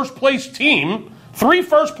 the first place team, three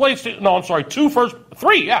first place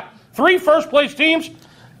teams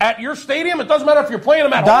at your stadium. It doesn't matter if you're playing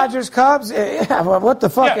them at Dodgers, Cubs, what the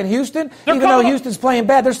fuck in Houston? Even though Houston's playing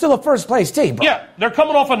bad, they're still a first-place team, bro. Yeah, they're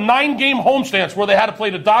coming off a 9-game homestand where they had to play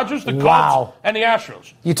the Dodgers, the Cubs, and the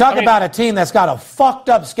Astros. You talk about a team that's got a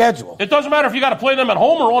fucked-up schedule. It doesn't matter if you got to play them at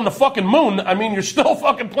home or on the fucking moon. I mean, you're still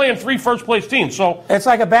fucking playing 3 first-place teams. So it's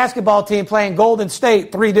like a basketball team playing Golden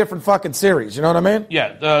State 3 different fucking series. You know what I mean?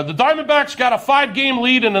 Yeah, the Diamondbacks got a 5-game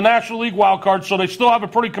lead in the National League wild card, so they still have a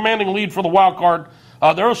pretty commanding lead for the wild card.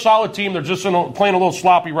 They're a solid team. They're just playing a little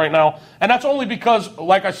sloppy right now. And that's only because,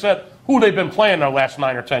 like I said, who they've been playing their last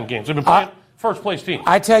 9 or 10 games. They've been playing first-place teams.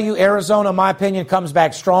 I tell you, Arizona, in my opinion, comes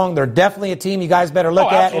back strong. They're definitely a team you guys better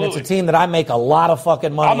look at, and it's a team that I make a lot of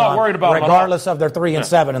fucking money on. I'm not worried about them, regardless of their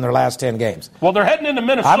 3-7 in their last 10 games. Well, they're heading into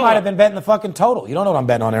Minnesota. I might have been betting the fucking total. You don't know what I'm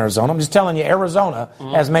betting on Arizona. I'm just telling you, Arizona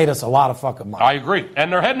has made us a lot of fucking money. I agree.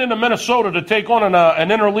 And they're heading into Minnesota to take on an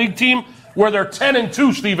interleague team where they're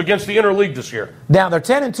 10-2, Steve, against the interleague this year. Now, they're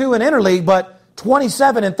 10-2 in interleague, but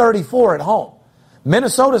 27-34 at home.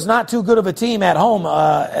 Minnesota's not too good of a team at home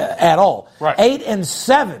at all. Right.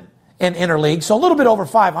 8-7 in interleague, so a little bit over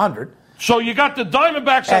 500. So you got the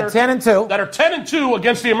Diamondbacks at 10-2 that are 10-2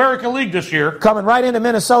 against the American League this year, coming right into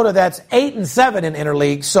Minnesota. That's 8-7 in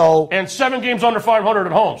interleague. So and 7 games under 500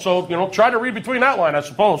 at home. So try to read between that line, I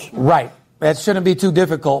suppose. Right. That shouldn't be too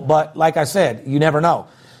difficult. But like I said, you never know.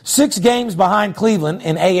 6 games behind Cleveland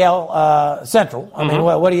in AL Central. I mean,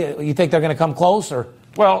 what do you think they're going to come close or?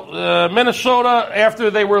 Well, Minnesota,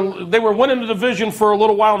 after they were winning the division for a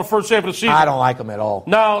little while in the first half of the season. I don't like them at all.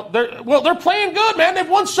 No, they're playing good, man. They've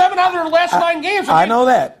won 7 out of their last 9 games. I know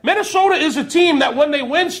that. Minnesota is a team that when they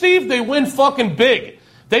win, Steve, they win fucking big.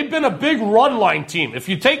 They've been a big run line team. If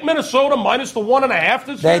you take Minnesota minus the 1.5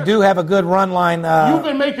 this year, they do have a good run line. You've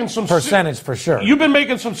been making some percentage for sure. You've been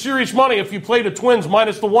making some serious money if you play the Twins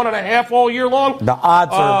minus the 1.5 all year long. The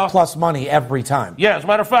odds are plus money every time. Yeah, as a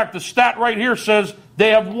matter of fact, the stat right here says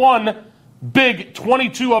they have won big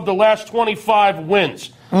 22 of the last 25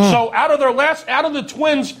 wins. So out of the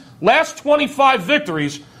Twins' last 25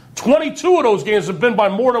 victories, 22 of those games have been by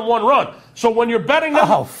more than 1 run. So when you're betting them,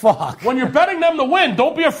 when you're betting them to win,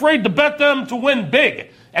 don't be afraid to bet them to win big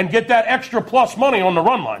and get that extra plus money on the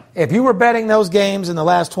run line. If you were betting those games in the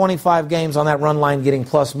last 25 games on that run line getting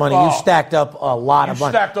plus money, you stacked up a lot of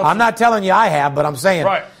money. I'm not telling you I have, but I'm saying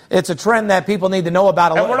it's a trend that people need to know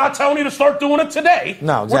about. And we're not telling you to start doing it today.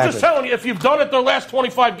 No, exactly. We're just telling you if you've done it the last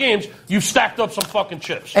 25 games, you've stacked up some fucking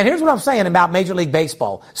chips. And here's what I'm saying about Major League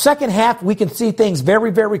Baseball. Second half, we can see things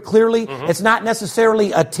very, very clearly. It's not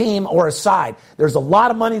necessarily a team or a side. There's a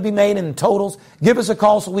lot of money to be made in totals. Give us a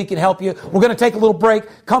call so we can help you. We're going to take a little break.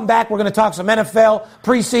 Come back. We're going to talk some NFL,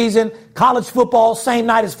 preseason, college football, same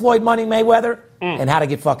night as Floyd Money Mayweather, and how to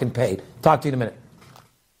get fucking paid. Talk to you in a minute.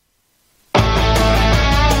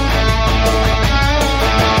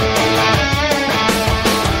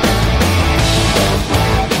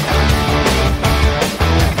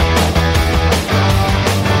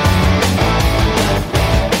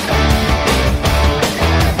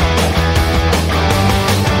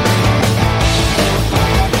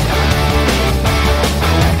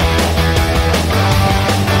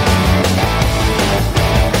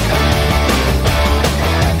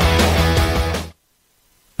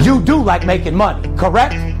 You do like making money,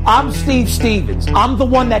 correct? I'm Steve Stevens. I'm the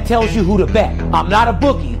one that tells you who to bet. I'm not a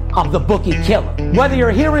bookie. I'm the bookie killer. Whether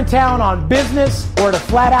you're here in town on business or to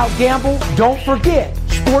flat out gamble, don't forget,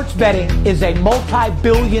 sports betting is a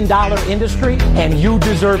multi-billion-dollar industry and you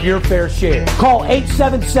deserve your fair share. Call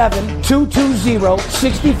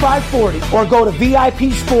 877-220-6540 or go to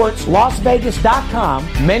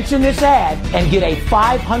VIPSportsLasVegas.com, mention this ad, and get a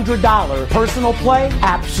 $500 personal play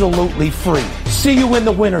absolutely free. See you in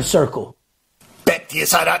the winner's circle.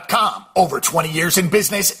 BetDSI.com. Over 20 years in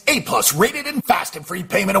business, A+ rated and fast and free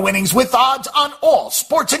payment of winnings with odds on all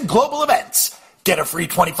sports and global events. Get a free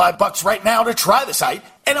 $25 right now to try the site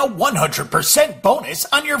and a 100% bonus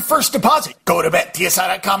on your first deposit. Go to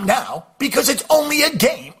BetDSI.com now because it's only a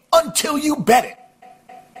game until you bet it.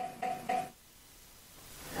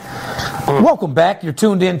 Welcome back. You're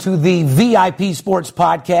tuned in to the VIP Sports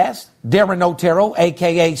Podcast. Darren Otero,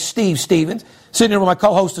 a.k.a. Steve Stevens, sitting here with my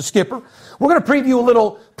co-host, the Skipper. We're going to preview a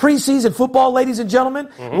little preseason football, ladies and gentlemen.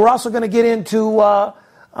 We're also going to get into a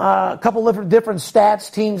couple of different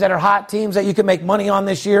stats, teams that are hot, teams that you can make money on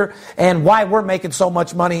this year, and why we're making so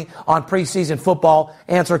much money on preseason football,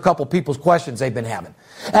 answer a couple people's questions they've been having.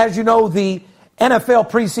 As you know, the NFL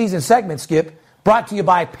preseason segment, Skip, brought to you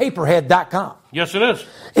by Paperhead.com. Yes, it is.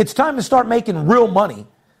 It's time to start making real money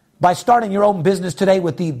by starting your own business today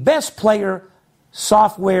with the best player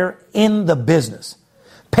software in the business.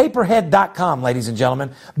 Paperhead.com, ladies and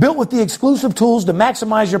gentlemen. Built with the exclusive tools to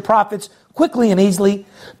maximize your profits quickly and easily.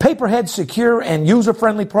 Paperhead's secure and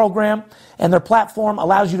user-friendly program and their platform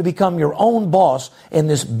allows you to become your own boss in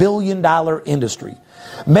this billion-dollar industry.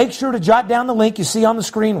 Make sure to jot down the link you see on the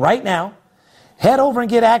screen right now. Head over and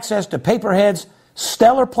get access to Paperhead's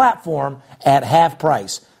stellar platform at half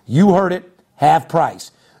price. You heard it, half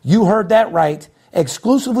price. You heard that right,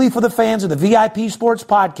 exclusively for the fans of the VIP Sports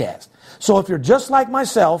Podcast. So if you're just like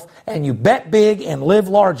myself and you bet big and live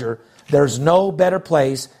larger, there's no better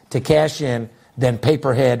place to cash in than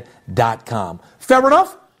Paperhead.com. Fair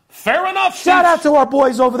enough? Fair enough. Shout out to our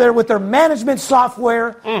boys over there with their management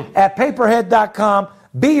software at Paperhead.com.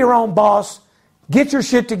 Be your own boss. Get your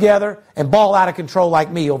shit together and ball out of control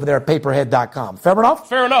like me over there at Paperhead.com. Fair enough?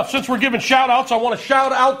 Fair enough. Since we're giving shout-outs, I want to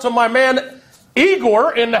shout out to my man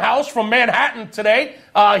Igor in the house from Manhattan today.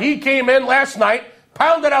 He came in last night,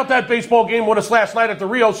 pounded out that baseball game with us last night at the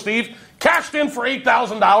Rio, Steve. Cashed in for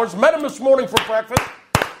 $8,000. Met him this morning for breakfast.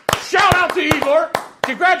 Shout out to Igor.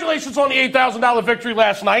 Congratulations on the $8,000 victory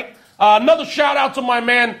last night. Another shout out to my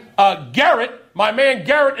man Garrett. My man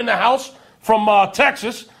Garrett in the house from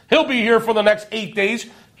Texas. He'll be here for the next 8 days.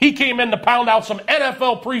 He came in to pound out some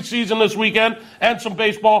NFL preseason this weekend and some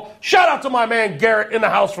baseball. Shout out to my man Garrett in the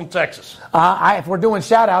house from Texas. If we're doing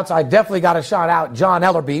shout-outs, I definitely got to shout out John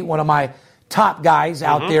Ellerby, one of my top guys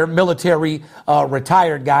out there, military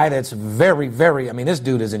retired guy that's very, very, I mean, this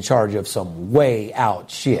dude is in charge of some way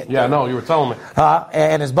out shit. Yeah, no, you were telling me.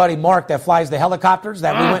 And his buddy Mark that flies the helicopters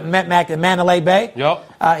that we went and met Mac in Mandalay Bay.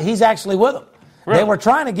 Yep. He's actually with them. Really? They were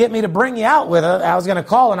trying to get me to bring you out with her. I was going to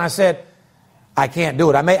call, and I said, I can't do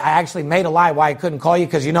it. I actually made a lie why I couldn't call you,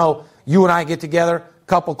 because, you know, you and I get together,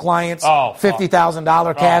 couple clients,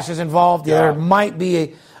 $50,000 cash is involved. Yeah. There might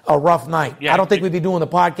be a rough night. Yeah, I don't think we'd be doing the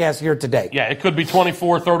podcast here today. Yeah, it could be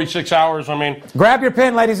 24, 36 hours. I mean, grab your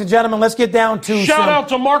pen, ladies and gentlemen. Let's get down to shout out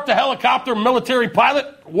to Mark, the helicopter military pilot.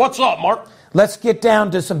 What's up, Mark? Let's get down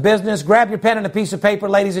to some business. Grab your pen and a piece of paper,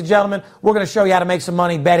 ladies and gentlemen. We're going to show you how to make some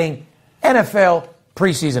money betting NFL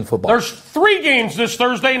preseason football. There's 3 games this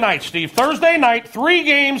Thursday night, Steve. Thursday night, 3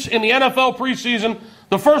 games in the NFL preseason.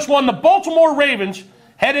 The first one, the Baltimore Ravens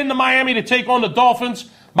head into Miami to take on the Dolphins.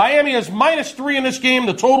 Miami is -3 in this game.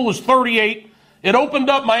 The total is 38. It opened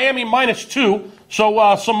up Miami -2.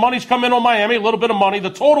 So some money's come in on Miami, a little bit of money.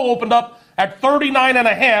 The total opened up at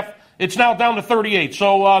 39.5. It's now down to 38.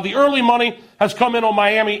 So the early money has come in on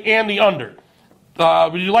Miami and the under.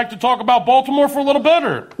 Would you like to talk about Baltimore for a little bit?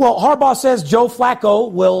 Or? Well, Harbaugh says Joe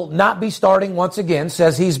Flacco will not be starting once again,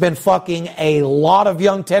 says he's been fucking a lot of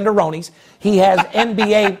young tenderonis. He has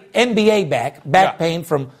NBA back pain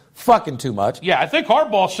from fucking too much. Yeah, I think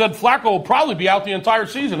Harbaugh said Flacco will probably be out the entire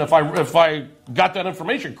season if I got that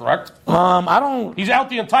information correct. I don't. He's out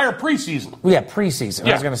the entire preseason. Yeah, preseason.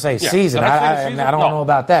 Yeah. I was going to say season. I don't know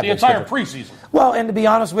about that. The entire preseason. Well, and to be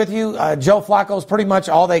honest with you, Joe Flacco's pretty much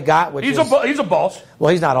all they got. He's a boss.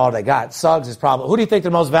 Well, he's not all they got. Suggs is probably. Who do you think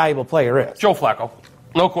the most valuable player is? Joe Flacco.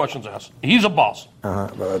 No questions asked. He's a boss.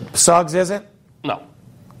 Suggs isn't? No.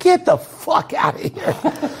 Get the fuck out of here.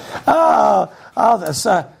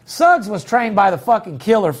 Suggs was trained by the fucking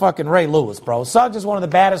killer fucking Ray Lewis, bro. Suggs is one of the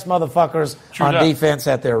baddest motherfuckers on defense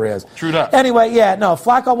that there is. True that. Anyway,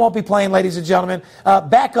 Flacco won't be playing, ladies and gentlemen.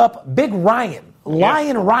 Back up, Big Ryan.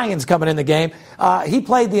 Ryan's coming in the game. He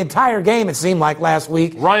played the entire game, it seemed like, last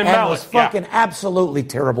week. Ryan and Mallett. Was fucking absolutely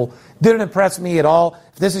terrible. Didn't impress me at all.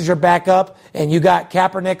 If this is your backup and you got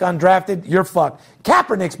Kaepernick undrafted, you're fucked.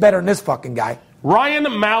 Kaepernick's better than this fucking guy.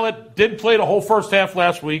 Ryan Mallett did play the whole first half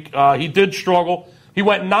last week. He did struggle. He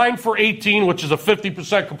went 9 for 18, which is a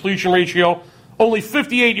 50% completion ratio. Only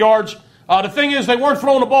 58 yards. The thing is, they weren't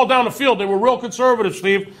throwing the ball down the field. They were real conservative,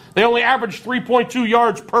 Steve. They only averaged 3.2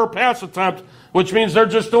 yards per pass attempt, which means they're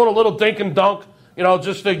just doing a little dink and dunk,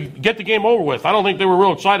 just to get the game over with. I don't think they were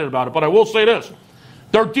real excited about it, but I will say this.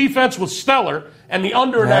 Their defense was stellar, and the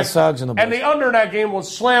under in that game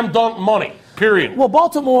was slam dunk money. Period. Well,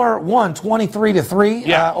 Baltimore won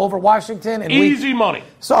 23-3 over Washington. And easy money.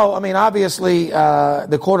 So, I mean, obviously,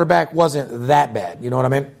 the quarterback wasn't that bad. You know what I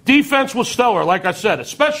mean? Defense was stellar, like I said.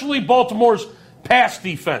 Especially Baltimore's pass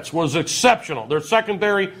defense was exceptional. Their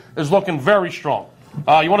secondary is looking very strong.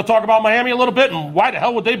 You want to talk about Miami a little bit? And why the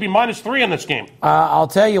hell would they be -3 in this game? I'll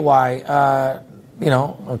tell you why.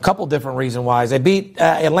 A couple different reasons why. They beat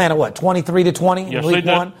Atlanta, 23-20 in week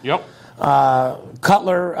 1? Yep.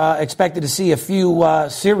 Cutler expected to see a few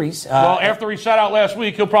series. Well, after he sat out last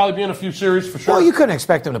week, he'll probably be in a few series for sure. Well, you couldn't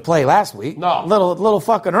expect him to play last week. No. Little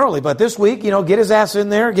fucking early. But this week, get his ass in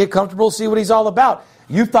there, get comfortable, see what he's all about.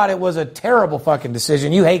 You thought it was a terrible fucking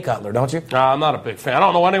decision. You hate Cutler, don't you? I'm not a big fan. I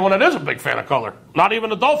don't know anyone that is a big fan of Cutler. Not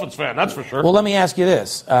even a Dolphins fan, that's for sure. Well, let me ask you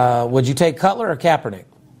this. Would you take Cutler or Kaepernick?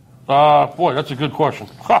 Boy, that's a good question.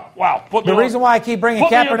 Wow. The reason why I keep bringing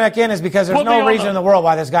Kaepernick in is because there's no reason in the world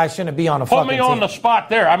why this guy shouldn't be on a fucking team. Put me on the spot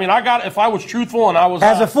there. I mean, if I was truthful and I was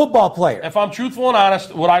as a football player. If I'm truthful and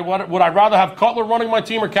honest, would I rather have Cutler running my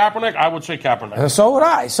team or Kaepernick? I would say Kaepernick. So would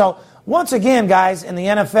I. So once again, guys, in the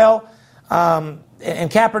NFL,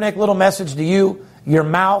 and Kaepernick, little message to you. Your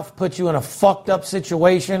mouth puts you in a fucked up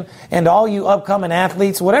situation. And to all you upcoming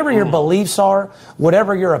athletes, whatever your beliefs are,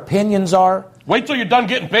 whatever your opinions are, wait till you're done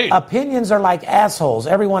getting paid. Opinions are like assholes.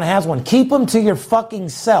 Everyone has one. Keep them to your fucking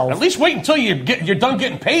self. At least wait until you're done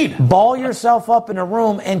getting paid. Ball yourself up in a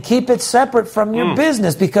room and keep it separate from your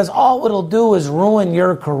business, because all it'll do is ruin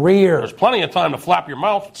your career. There's plenty of time to flap your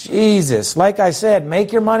mouth. Jesus. Like I said,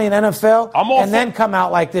 make your money in NFL and then come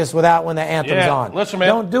out like this when the anthem's on. Listen, man.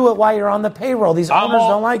 Don't do it while you're on the payroll. These owners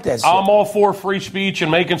don't like that shit. I'm all for free speech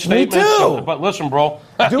and making statements. Me too. But listen, bro.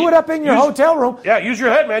 Do it up in your hotel room. Yeah, use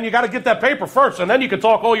your head, man. You got to get that paper first, and then you can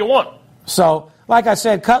talk all you want. So, like I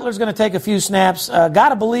said, Cutler's going to take a few snaps. Got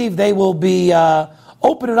to believe they will be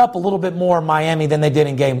open it up a little bit more in Miami than they did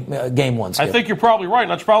in game one. Skip. I think you're probably right,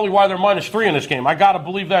 and that's probably why they're -3 in this game. I got to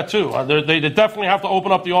believe that, too. They definitely have to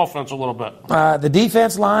open up the offense a little bit. The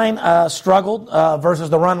defense line struggled versus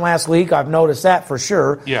the run last week. I've noticed that for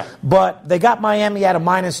sure. Yeah. But they got Miami at a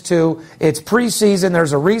 -2. It's preseason.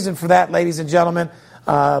 There's a reason for that, ladies and gentlemen.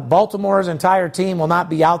 Baltimore's entire team will not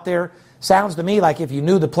be out there. Sounds to me like if you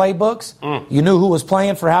knew the playbooks, you knew who was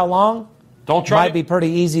playing for how long, might be pretty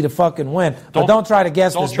easy to fucking win. But don't try to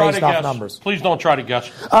guess this based off numbers. Please don't try to guess.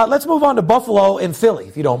 Let's move on to Buffalo and Philly,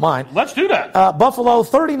 if you don't mind. Let's do that. Buffalo,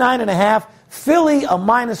 39.5. Philly, a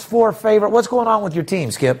 -4 favorite. What's going on with your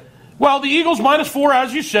team, Skip? Well, the Eagles -4,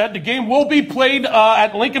 as you said. The game will be played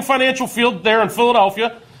at Lincoln Financial Field there in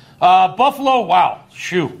Philadelphia. Buffalo, wow,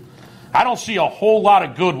 shoot. I don't see a whole lot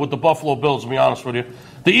of good with the Buffalo Bills, to be honest with you.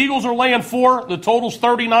 The Eagles are laying 4. The total's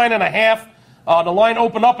 39.5. The line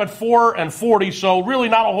opened up at 4-40, so really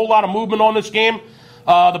not a whole lot of movement on this game.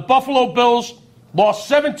 The Buffalo Bills lost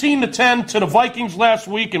 17-10 to the Vikings last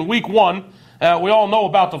week in Week 1. We all know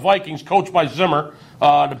about the Vikings, coached by Zimmer,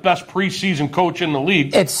 the best preseason coach in the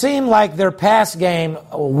league. It seemed like their pass game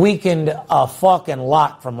weakened a fucking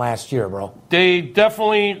lot from last year, bro. They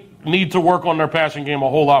definitely need to work on their passing game a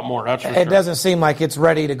whole lot more. That's for sure. It doesn't seem like it's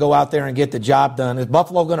ready to go out there and get the job done. Is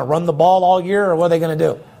Buffalo going to run the ball all year, or what are they going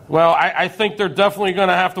to do? Well, I think they're definitely going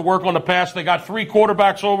to have to work on the pass. They got 3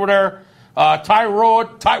 quarterbacks over there.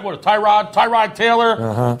 Tyrod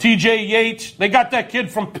Taylor, T.J. Yates. They got that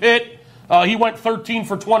kid from Pitt. He went 13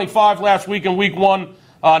 for 25 last week in Week 1.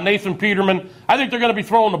 Nathan Peterman. I think they're going to be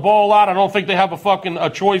throwing the ball a lot. I don't think they have a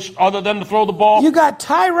choice other than to throw the ball. You got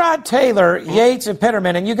Tyrod Taylor, Yates, and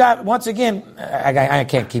Peterman, and you got, once again, I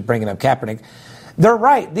can't keep bringing up Kaepernick. They're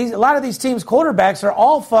right. A lot of these teams' quarterbacks are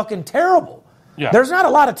all fucking terrible. Yeah. There's not a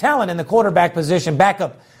lot of talent in the quarterback position,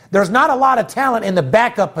 backup. There's not a lot of talent in the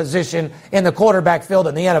backup position in the quarterback field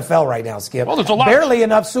in the NFL right now, Skip. Well, there's a lot barely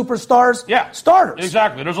enough superstars, starters.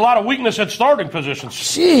 Exactly. There's a lot of weakness at starting positions.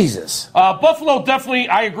 Jesus. Buffalo definitely,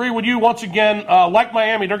 I agree with you once again. Like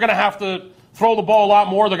Miami, they're going to have to throw the ball a lot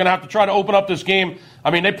more. They're going to have to try to open up this game.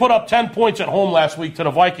 I mean, they put up 10 points at home last week to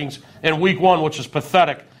the Vikings in Week 1, which is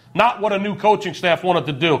pathetic. Not what a new coaching staff wanted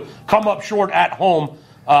to do. Come up short at home.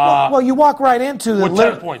 Well, you walk right into the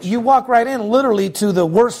 10 points. You walk right in literally to the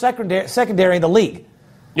worst secondary in the league.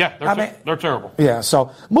 Yeah, they're terrible. Yeah,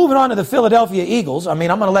 so moving on to the Philadelphia Eagles. I mean,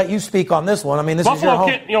 I'm going to let you speak on this one. I mean, this is your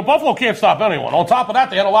home. Buffalo can't stop anyone. On top of that,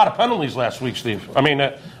 they had a lot of penalties last week, Steve. I mean,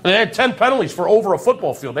 they had 10 penalties for over a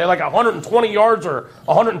football field. They had like 120 yards or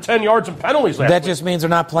 110 yards in penalties last week. That just means they're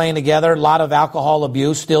not playing together. A lot of alcohol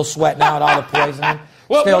abuse, still sweating out all the poisoning.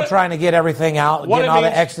 Still trying to get everything out, getting all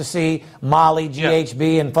the ecstasy, Molly,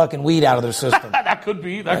 GHB, and fucking weed out of their system. That could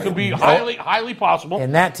be highly possible.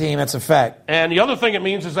 In that team, it's a fact. And the other thing it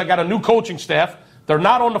means is they got a new coaching staff. They're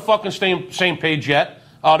not on the fucking same page yet.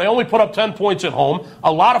 They only put up 10 points at home.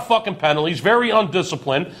 A lot of fucking penalties. Very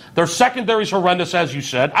undisciplined. Their secondary's horrendous, as you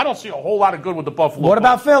said. I don't see a whole lot of good with the Buffalo. What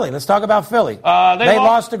about Philly? Let's talk about Philly. They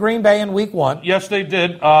lost to Green Bay in Week 1. Yes, they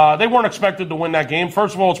did. They weren't expected to win that game.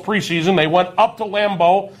 First of all, it's preseason. They went up to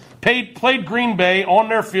Lambeau, played Green Bay on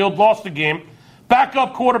their field, lost the game.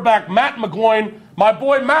 Backup quarterback Matt McGloin. My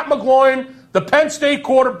boy Matt McGloin, the Penn State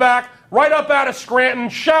quarterback, right up out of Scranton.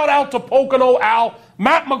 Shout out to Pocono Al.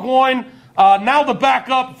 Matt McGloin. Now the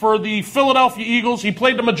backup for the Philadelphia Eagles. He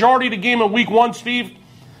played the majority of the game in Week 1, Steve.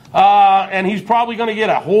 And he's probably going to get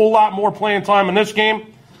a whole lot more playing time in this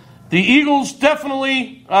game. The Eagles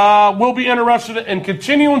definitely will be interested in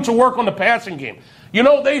continuing to work on the passing game. You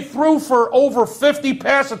know, they threw for over 50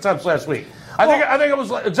 pass attempts last week. I think it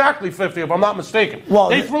was exactly 50, if I'm not mistaken. Well,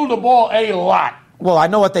 they threw the ball a lot. Well, I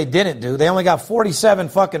know what they didn't do. They only got 47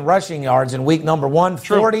 fucking rushing yards in week number 1.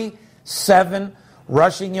 True. 47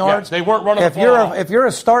 rushing yards. Yeah, they weren't running the ball. If you're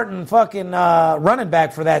a starting fucking running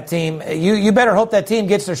back for that team, you better hope that team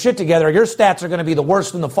gets their shit together. Your stats are going to be the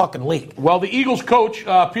worst in the fucking league. Well, the Eagles coach,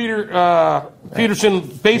 Peterson,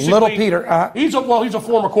 basically... Little Peter. He's a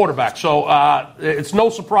former quarterback, so it's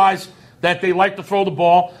no surprise that they like to throw the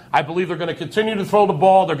ball. I believe they're going to continue to throw the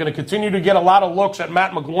ball. They're going to continue to get a lot of looks at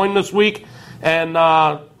Matt McGloin this week, and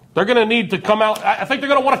they're going to need to come out... I think they're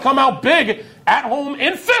going to want to come out big at home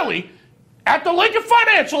in Philly, at the Lincoln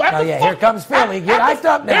Financial. Here comes Philly. Get hyped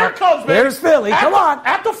up now. Here it comes, man. There's Philly. Come on.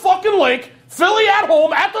 At the fucking Link. Philly at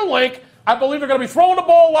home, at the Link. I believe they're going to be throwing the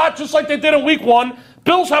ball a lot, just like they did in Week 1.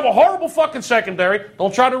 Bills have a horrible fucking secondary.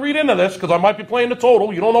 Don't try to read into this, because I might be playing the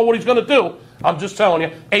total. You don't know what he's going to do. I'm just telling you.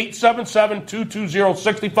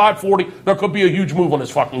 877-220-6540. There could be a huge move on this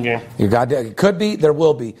fucking game. It could be. There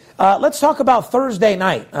will be. Let's talk about Thursday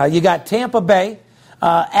night. You got Tampa Bay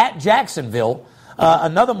at Jacksonville.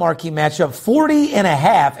 Another marquee matchup,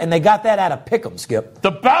 40.5, and they got that out of Pick'em, Skip.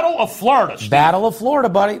 The Battle of Florida, Steve. Battle of Florida,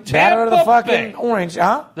 buddy. Battle of the fucking Orange,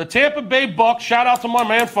 huh? The Tampa Bay Bucks, shout out to my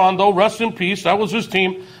man Fondo, rest in peace, that was his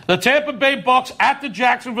team. The Tampa Bay Bucks at the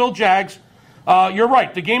Jacksonville Jags. You're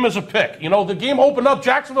right, the game is a pick. You know, the game opened up,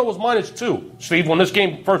 Jacksonville was -2, Steve, when this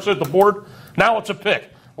game first hit the board. Now it's a pick.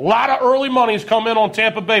 A lot of early money's come in on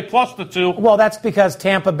Tampa Bay plus the 2. Well, that's because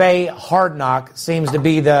Tampa Bay Hard Knock seems to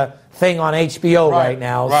be the thing on HBO right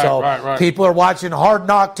now. Right. People are watching Hard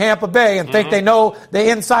Knock Tampa Bay and think they know the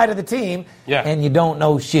inside of the team, and you don't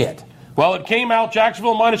know shit. Well, it came out,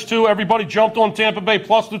 Jacksonville -2. Everybody jumped on Tampa Bay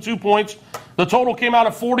plus the 2 points. The total came out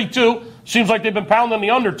at 42. Seems like they've been pounding the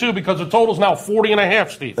under, too, because the total's now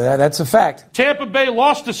 40.5, Steve. That's a fact. Tampa Bay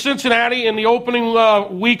lost to Cincinnati in the opening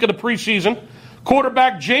week of the preseason.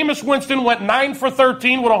 Quarterback Jameis Winston went 9 for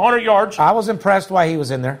 13 with 100 yards. I was impressed why he was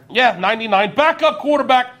in there. Yeah, 99. Backup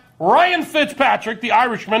quarterback Ryan Fitzpatrick, the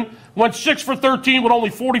Irishman, went 6 for 13 with only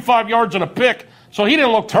 45 yards and a pick. So he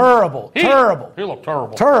didn't look terrible. Terrible. He looked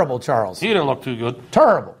terrible. Terrible, Charles. He didn't look too good.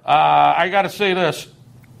 Terrible. I got to say this.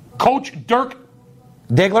 Coach Dirk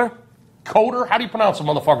Diggler? Coder? How do you pronounce the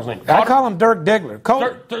motherfucker's name? I call him Dirk Diggler.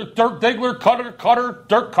 Dirk Diggler,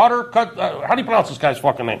 Dirk Cutter. How do you pronounce this guy's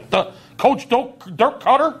fucking name? Coach Dirk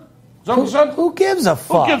Cutter? Is that what you said? Who gives a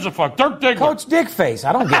fuck? Who gives a fuck? Dirk Diggler. Coach Dickface.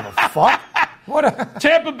 I don't give a fuck.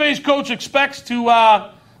 Tampa Bay's coach expects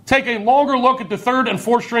to take a longer look at the third and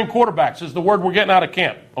fourth string quarterbacks, is the word we're getting out of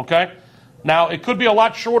camp, okay? Now, it could be a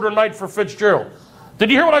lot shorter night for Fitzgerald.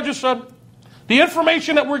 Did you hear what I just said? The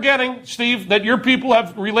information that we're getting, Steve, that your people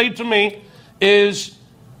have relayed to me, is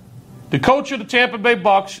the coach of the Tampa Bay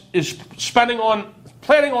Bucks is planning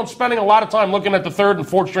on spending a lot of time looking at the third and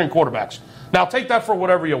fourth string quarterbacks. Now, take that for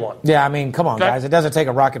whatever you want. Yeah, I mean, come on, guys. It doesn't take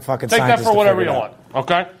a rocket fucking scientist. Take that for whatever you want,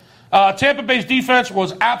 okay? Tampa Bay's defense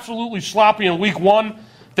was absolutely sloppy in week 1.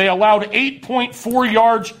 They allowed 8.4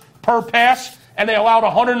 yards per pass, and they allowed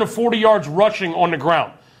 140 yards rushing on the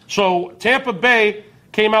ground. So Tampa Bay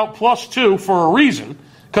came out +2 for a reason,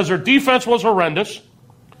 because their defense was horrendous.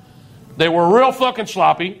 They were real fucking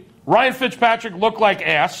sloppy. Ryan Fitzpatrick looked like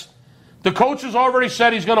ass. The coach has already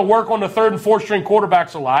said he's going to work on the third and fourth string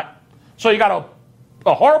quarterbacks a lot. So you got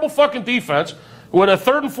a horrible fucking defense with a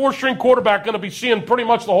third and fourth string quarterback going to be seeing pretty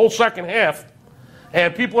much the whole second half,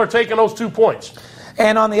 and people are taking those 2 points.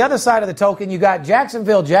 And on the other side of the token, you got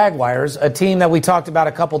Jacksonville Jaguars, a team that we talked about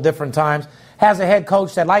a couple different times, has a head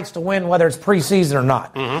coach that likes to win whether it's preseason or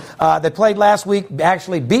not. They played last week,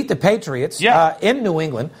 actually beat the Patriots in New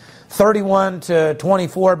England.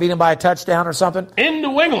 31-24, beat him by a touchdown or something. In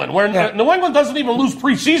New England, where New England doesn't even lose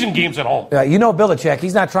preseason games at home. You know Belichick,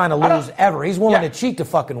 he's not trying to lose ever. He's willing to cheat to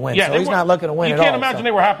fucking win, so he's not looking to win at all. You can't imagine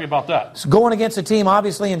they were happy about that. So going against a team,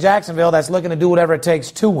 obviously, in Jacksonville that's looking to do whatever it takes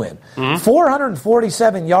to win.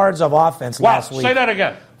 447 yards of offense last week. Say that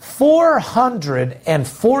again.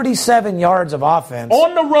 447 yards of offense.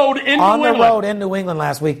 On the road in New England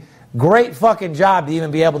last week. Great fucking job to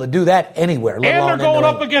even be able to do that anywhere. And they're going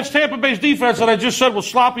up against Tampa Bay's defense that I just said was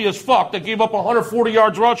sloppy as fuck. They gave up 140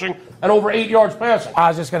 yards rushing and over 8 yards passing. I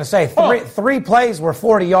was just going to say, three plays were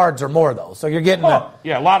 40 yards or more, though. So you're getting a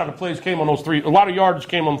lot of the plays came on those three. A lot of yards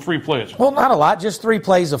came on 3 plays. Well, not a lot. Just 3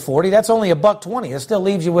 plays of 40. That's only $120. It still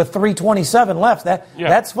leaves you with 327 left.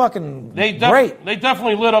 That's fucking great. They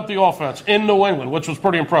definitely lit up the offense in New England, which was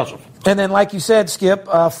pretty impressive. And then, like you said, Skip,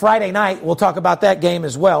 Friday night, we'll talk about that game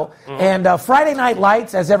as well. And Friday Night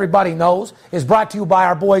Lights, as everybody knows, is brought to you by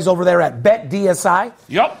our boys over there at BetDSI.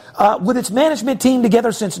 Yep. With its management team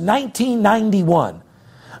together since 1991,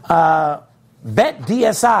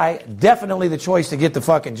 BetDSI, definitely the choice to get the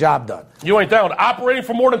fucking job done. You ain't down. Operating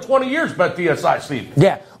for more than 20 years, BetDSI, Steve.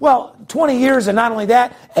 Yeah. Well, 20 years, and not only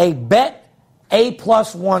that, a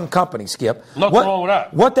A+1 company, Skip. Nothing wrong with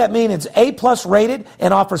that. What that means is A+ rated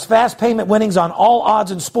and offers fast payment winnings on all odds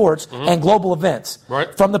in sports and global events.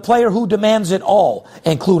 Right. From the player who demands it all,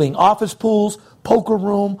 including office pools, poker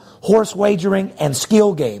room, horse wagering, and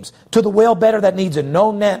skill games, to the whale bettor that needs a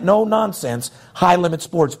no-nonsense, high-limit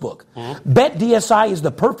sports book. BetDSI is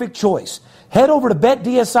the perfect choice. Head over to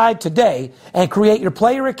BetDSI today and create your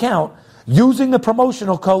player account using the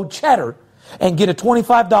promotional code CHEDDAR and get a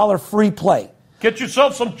 $25 free play. Get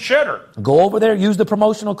yourself some cheddar. Go over there, use the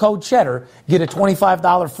promotional code CHEDDAR, get a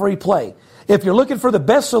 $25 free play. If you're looking for the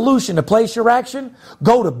best solution to place your action,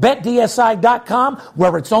 go to BetDSI.com,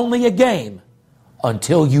 where it's only a game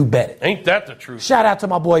until you bet it. Ain't that the truth? Shout out to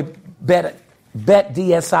my boy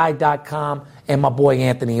BetDSI.com and my boy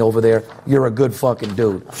Anthony over there. You're a good fucking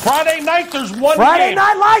dude. Friday night, there's one Friday game.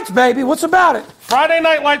 Night Lights, baby. What's about it? Friday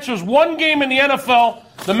Night Lights, there's one game in the NFL.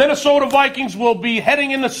 The Minnesota Vikings will be heading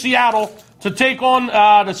into Seattle to take on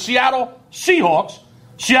the Seattle Seahawks.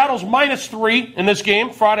 Seattle's -3 in this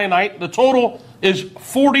game Friday night. The total is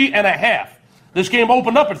 40.5. This game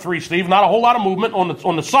opened up at 3, Steve. Not a whole lot of movement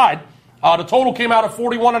on the side. The total came out at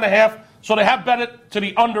 41.5, so they have bet it to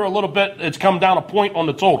the under a little bit. It's come down a point on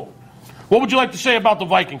the total. What would you like to say about the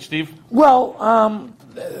Vikings, Steve? Well,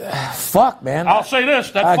 fuck, man. I'll say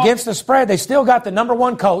this. Against the spread, they still got the number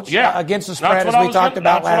one coach against the spread, as we talked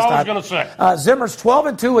about last time. That's what I was going to say. Zimmer's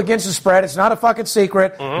 12-2 against the spread. It's not a fucking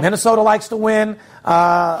secret. Mm-hmm. Minnesota likes to win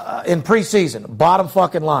in preseason. Bottom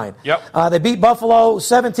fucking line. Yep. They beat Buffalo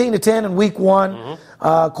 17-10 in week 1.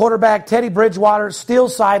 Mm-hmm. Quarterback Teddy Bridgewater still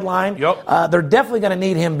sidelined. Yep. They're definitely going to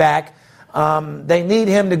need him back. They need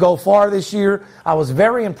him to go far this year. I was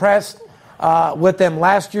very impressed with them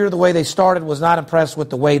last year. The way they started, was not impressed with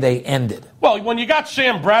the way they ended. Well, when you got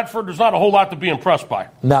Sam Bradford, there's not a whole lot to be impressed by.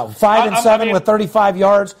 No, 5-7 with 35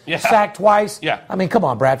 yards, sacked twice. Yeah. I mean, come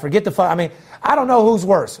on, Bradford, get the fuck. I mean, I don't know who's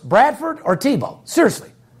worse, Bradford or Tebow. Seriously.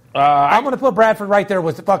 I'm going to put Bradford right there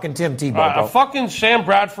with fucking Tim Tebow, bro. Fucking Sam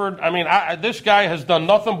Bradford. I mean, this guy has done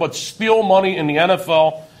nothing but steal money in the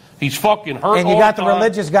NFL. He's fucking hurt all the time. And you got the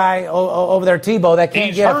religious guy over there, Tebow, that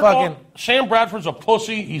can't get a fucking... Sam Bradford's a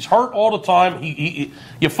pussy. He's hurt all the time.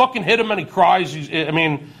 You fucking hit him and he cries.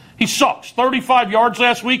 He sucks. 35 yards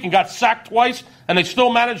last week and got sacked twice, and they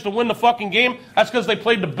still managed to win the fucking game. That's because they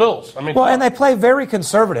played the Bills. And they play very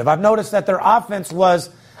conservative. I've noticed that their offense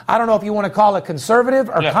was, I don't know if you want to call it conservative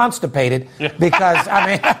or constipated, because,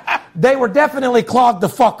 they were definitely clogged the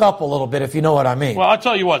fuck up a little bit, if you know what I mean. Well, I'll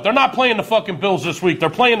tell you what. They're not playing the fucking Bills this week. They're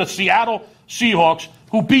playing the Seattle Seahawks,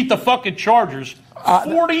 who beat the fucking Chargers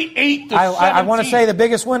 48-17. I want to say the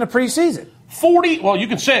biggest win of preseason. Well, you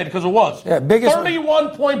can say it because it was. Yeah, biggest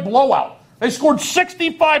 31-point blowout. They scored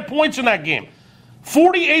 65 points in that game.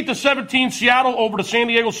 48-17, Seattle over the San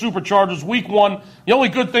Diego Superchargers, week 1. The only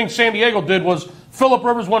good thing San Diego did was Phillip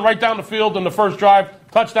Rivers went right down the field in the first drive,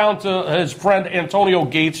 touchdown to his friend Antonio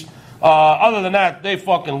Gates. Other than that, they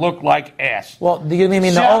fucking look like ass. Well, do you mean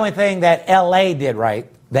the only thing that L.A. did right,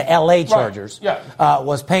 the L.A. Chargers,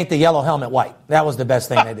 was paint the yellow helmet white? That was the best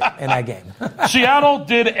thing they did in that game. Seattle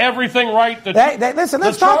did everything right. Listen,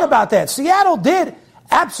 let's talk about that. Seattle did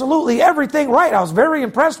absolutely everything right. I was very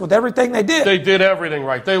impressed with everything they did. They did everything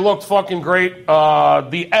right. They looked fucking great.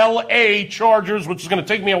 The L.A. Chargers, which is going to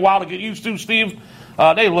take me a while to get used to, Steve,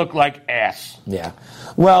 they look like ass. Yeah.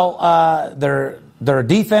 Well, their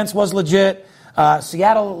defense was legit.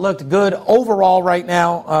 Seattle looked good overall right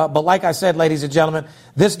now. But like I said, ladies and gentlemen,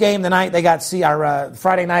 this game tonight, they got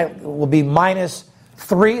Friday night will be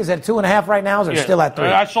 -3. Is it 2.5 right now? Or is it still at 3?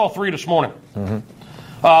 I saw 3 this morning.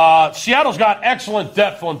 Mm-hmm. Seattle's got excellent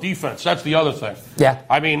depth on defense. That's the other thing. Yeah.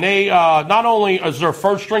 I mean, they not only is their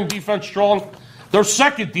first string defense strong, their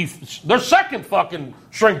second fucking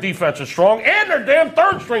string defense is strong, and their damn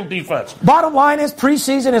third string defense. Bottom line is,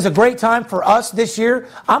 preseason is a great time for us this year.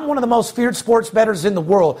 I'm one of the most feared sports bettors in the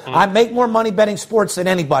world. Mm-hmm. I make more money betting sports than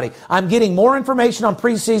anybody. I'm getting more information on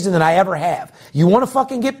preseason than I ever have. You want to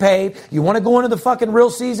fucking get paid, you want to go into the fucking real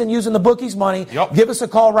season using the bookies' money, give us a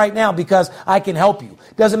call right now, because I can help you.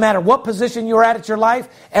 Doesn't matter what position you're at your life,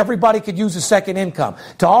 everybody could use a second income.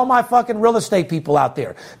 To all my fucking real estate people out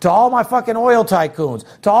there, to all my fucking oil tycoons,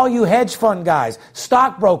 to all you hedge fund guys,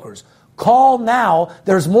 stockbrokers, call now.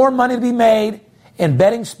 There's more money to be made in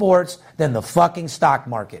betting sports than the fucking stock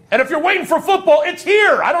market. And if you're waiting for football, it's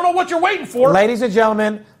here. I don't know what you're waiting for. Ladies and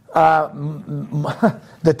gentlemen,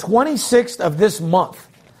 the 26th of this month,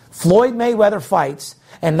 Floyd Mayweather fights.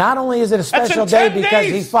 And not only is it a special day because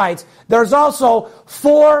he fights, there's also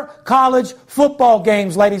 4 college football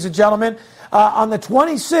games, ladies and gentlemen. On the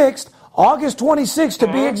 26th, August 26th to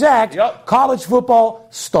be exact, college football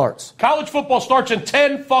starts. College football starts in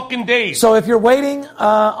 10 fucking days. So if you're waiting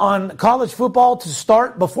on college football to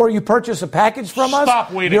start before you purchase a package from us,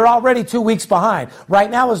 stop waiting. You're already 2 weeks behind.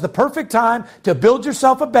 Right now is the perfect time to build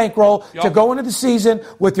yourself a bankroll to go into the season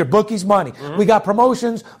with your bookies' money. Mm-hmm. We got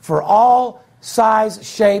promotions for all size,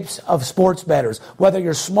 shapes of sports bettors. Whether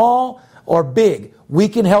you're small or big, we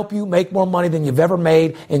can help you make more money than you've ever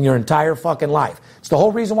made in your entire fucking life. It's the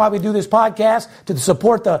whole reason why we do this podcast, to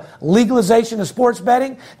support the legalization of sports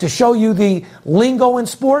betting, to show you the lingo in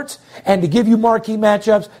sports, and to give you marquee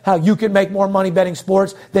matchups, how you can make more money betting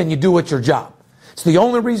sports than you do at your job. It's the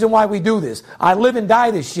only reason why we do this. I live and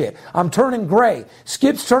die this shit. I'm turning gray.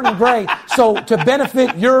 Skip's turning gray, so to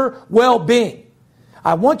benefit your well-being.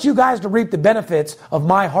 I want you guys to reap the benefits of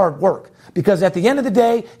my hard work, because at the end of the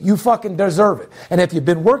day, you fucking deserve it. And if you've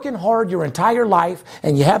been working hard your entire life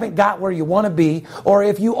and you haven't got where you want to be, or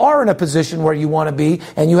if you are in a position where you want to be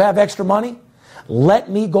and you have extra money, let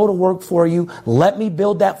me go to work for you. Let me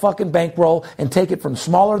build that fucking bankroll and take it from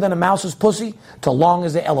smaller than a mouse's pussy to long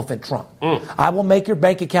as an elephant trunk. I will make your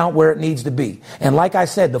bank account where it needs to be. And like I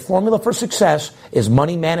said, the formula for success is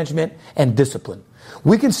money management and discipline.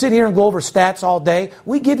 We can sit here and go over stats all day.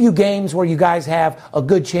 We give you games where you guys have a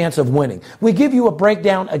good chance of winning. We give you a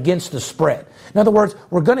breakdown against the spread. In other words,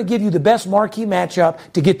 we're going to give you the best marquee matchup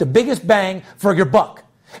to get the biggest bang for your buck.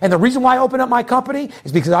 And the reason why I opened up my company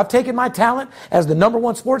is because I've taken my talent as the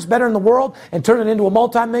 #1 sports bettor in the world and turned it into a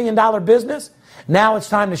multi-million-dollar business. Now it's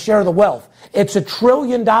time to share the wealth. It's a $1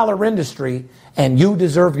 trillion industry, and you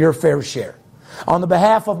deserve your fair share. On the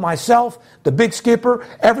behalf of myself, the Big Skipper,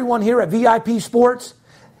 everyone here at VIP Sports,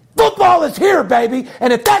 football is here, baby.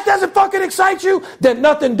 And if that doesn't fucking excite you, then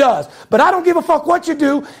nothing does. But I don't give a fuck what you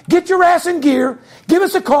do. Get your ass in gear. Give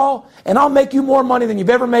us a call, and I'll make you more money than you've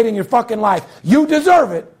ever made in your fucking life. You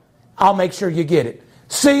deserve it. I'll make sure you get it.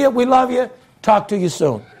 See ya. We love you. Talk to you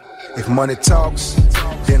soon. If money talks,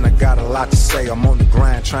 then I got a lot to say. I'm on the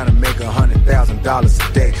grind trying to make $100,000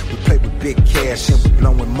 a day. We play with big cash and we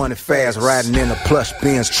blowing money fast. Riding in a plush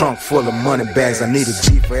Benz trunk full of money bags. I need a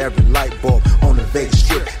G for every light bulb on the Vegas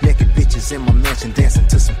Strip. Naked bitches in my mansion dancing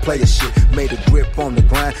to some player shit. Made a grip on the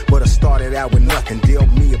grind, but I started out with nothing.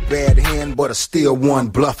 Dealt me a bad hand, but I still won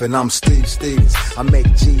bluffing. I'm Steve Stevens. I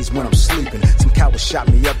make G's when I'm sleeping. Some cowards shot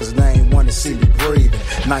me up as they ain't want to see me breathing.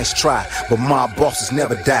 Nice try, but my bosses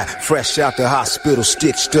never die. Fresh out the hospital,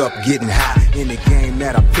 stitched up, getting high. In the game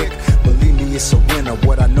that I pick, believe me, it's a winner.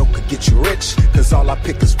 What I know could get you rich, cause all I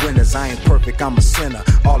pick is winners. I ain't perfect, I'm a sinner.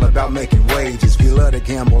 All about making wages. We love to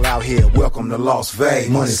gamble out here. Welcome to Las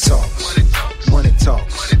Vegas. Money talks. Money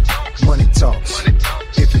talks. Money talks.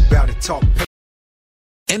 If you bout to talk.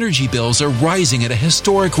 Energy bills are rising at a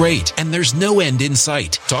historic rate, and there's no end in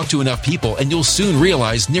sight. Talk to enough people, and you'll soon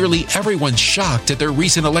realize nearly everyone's shocked at their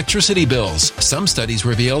recent electricity bills. Some studies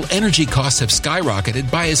reveal energy costs have skyrocketed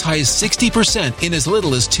by as high as 60% in as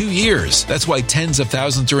little as 2 years. That's why tens of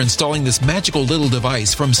thousands are installing this magical little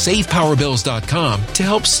device from SavePowerBills.com to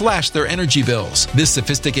help slash their energy bills. This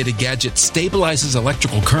sophisticated gadget stabilizes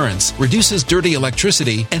electrical currents, reduces dirty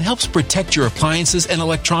electricity, and helps protect your appliances and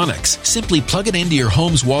electronics. Simply plug it into your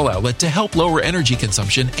home's wall outlet to help lower energy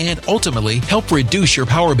consumption and ultimately help reduce your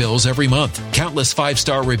power bills every month. Countless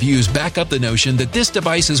 5-star reviews back up the notion that this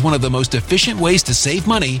device is one of the most efficient ways to save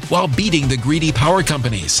money while beating the greedy power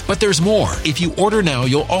companies. But there's more. If you order now,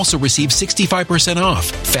 you'll also receive 65% off,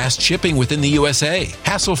 fast shipping within the USA,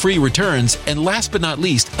 hassle-free returns, and last but not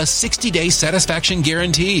least, a 60-day satisfaction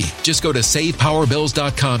guarantee. Just go to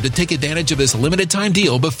SavePowerBills.com to take advantage of this limited time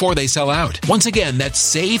deal before they sell out. Once again,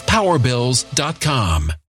 that's SavePowerBills.com.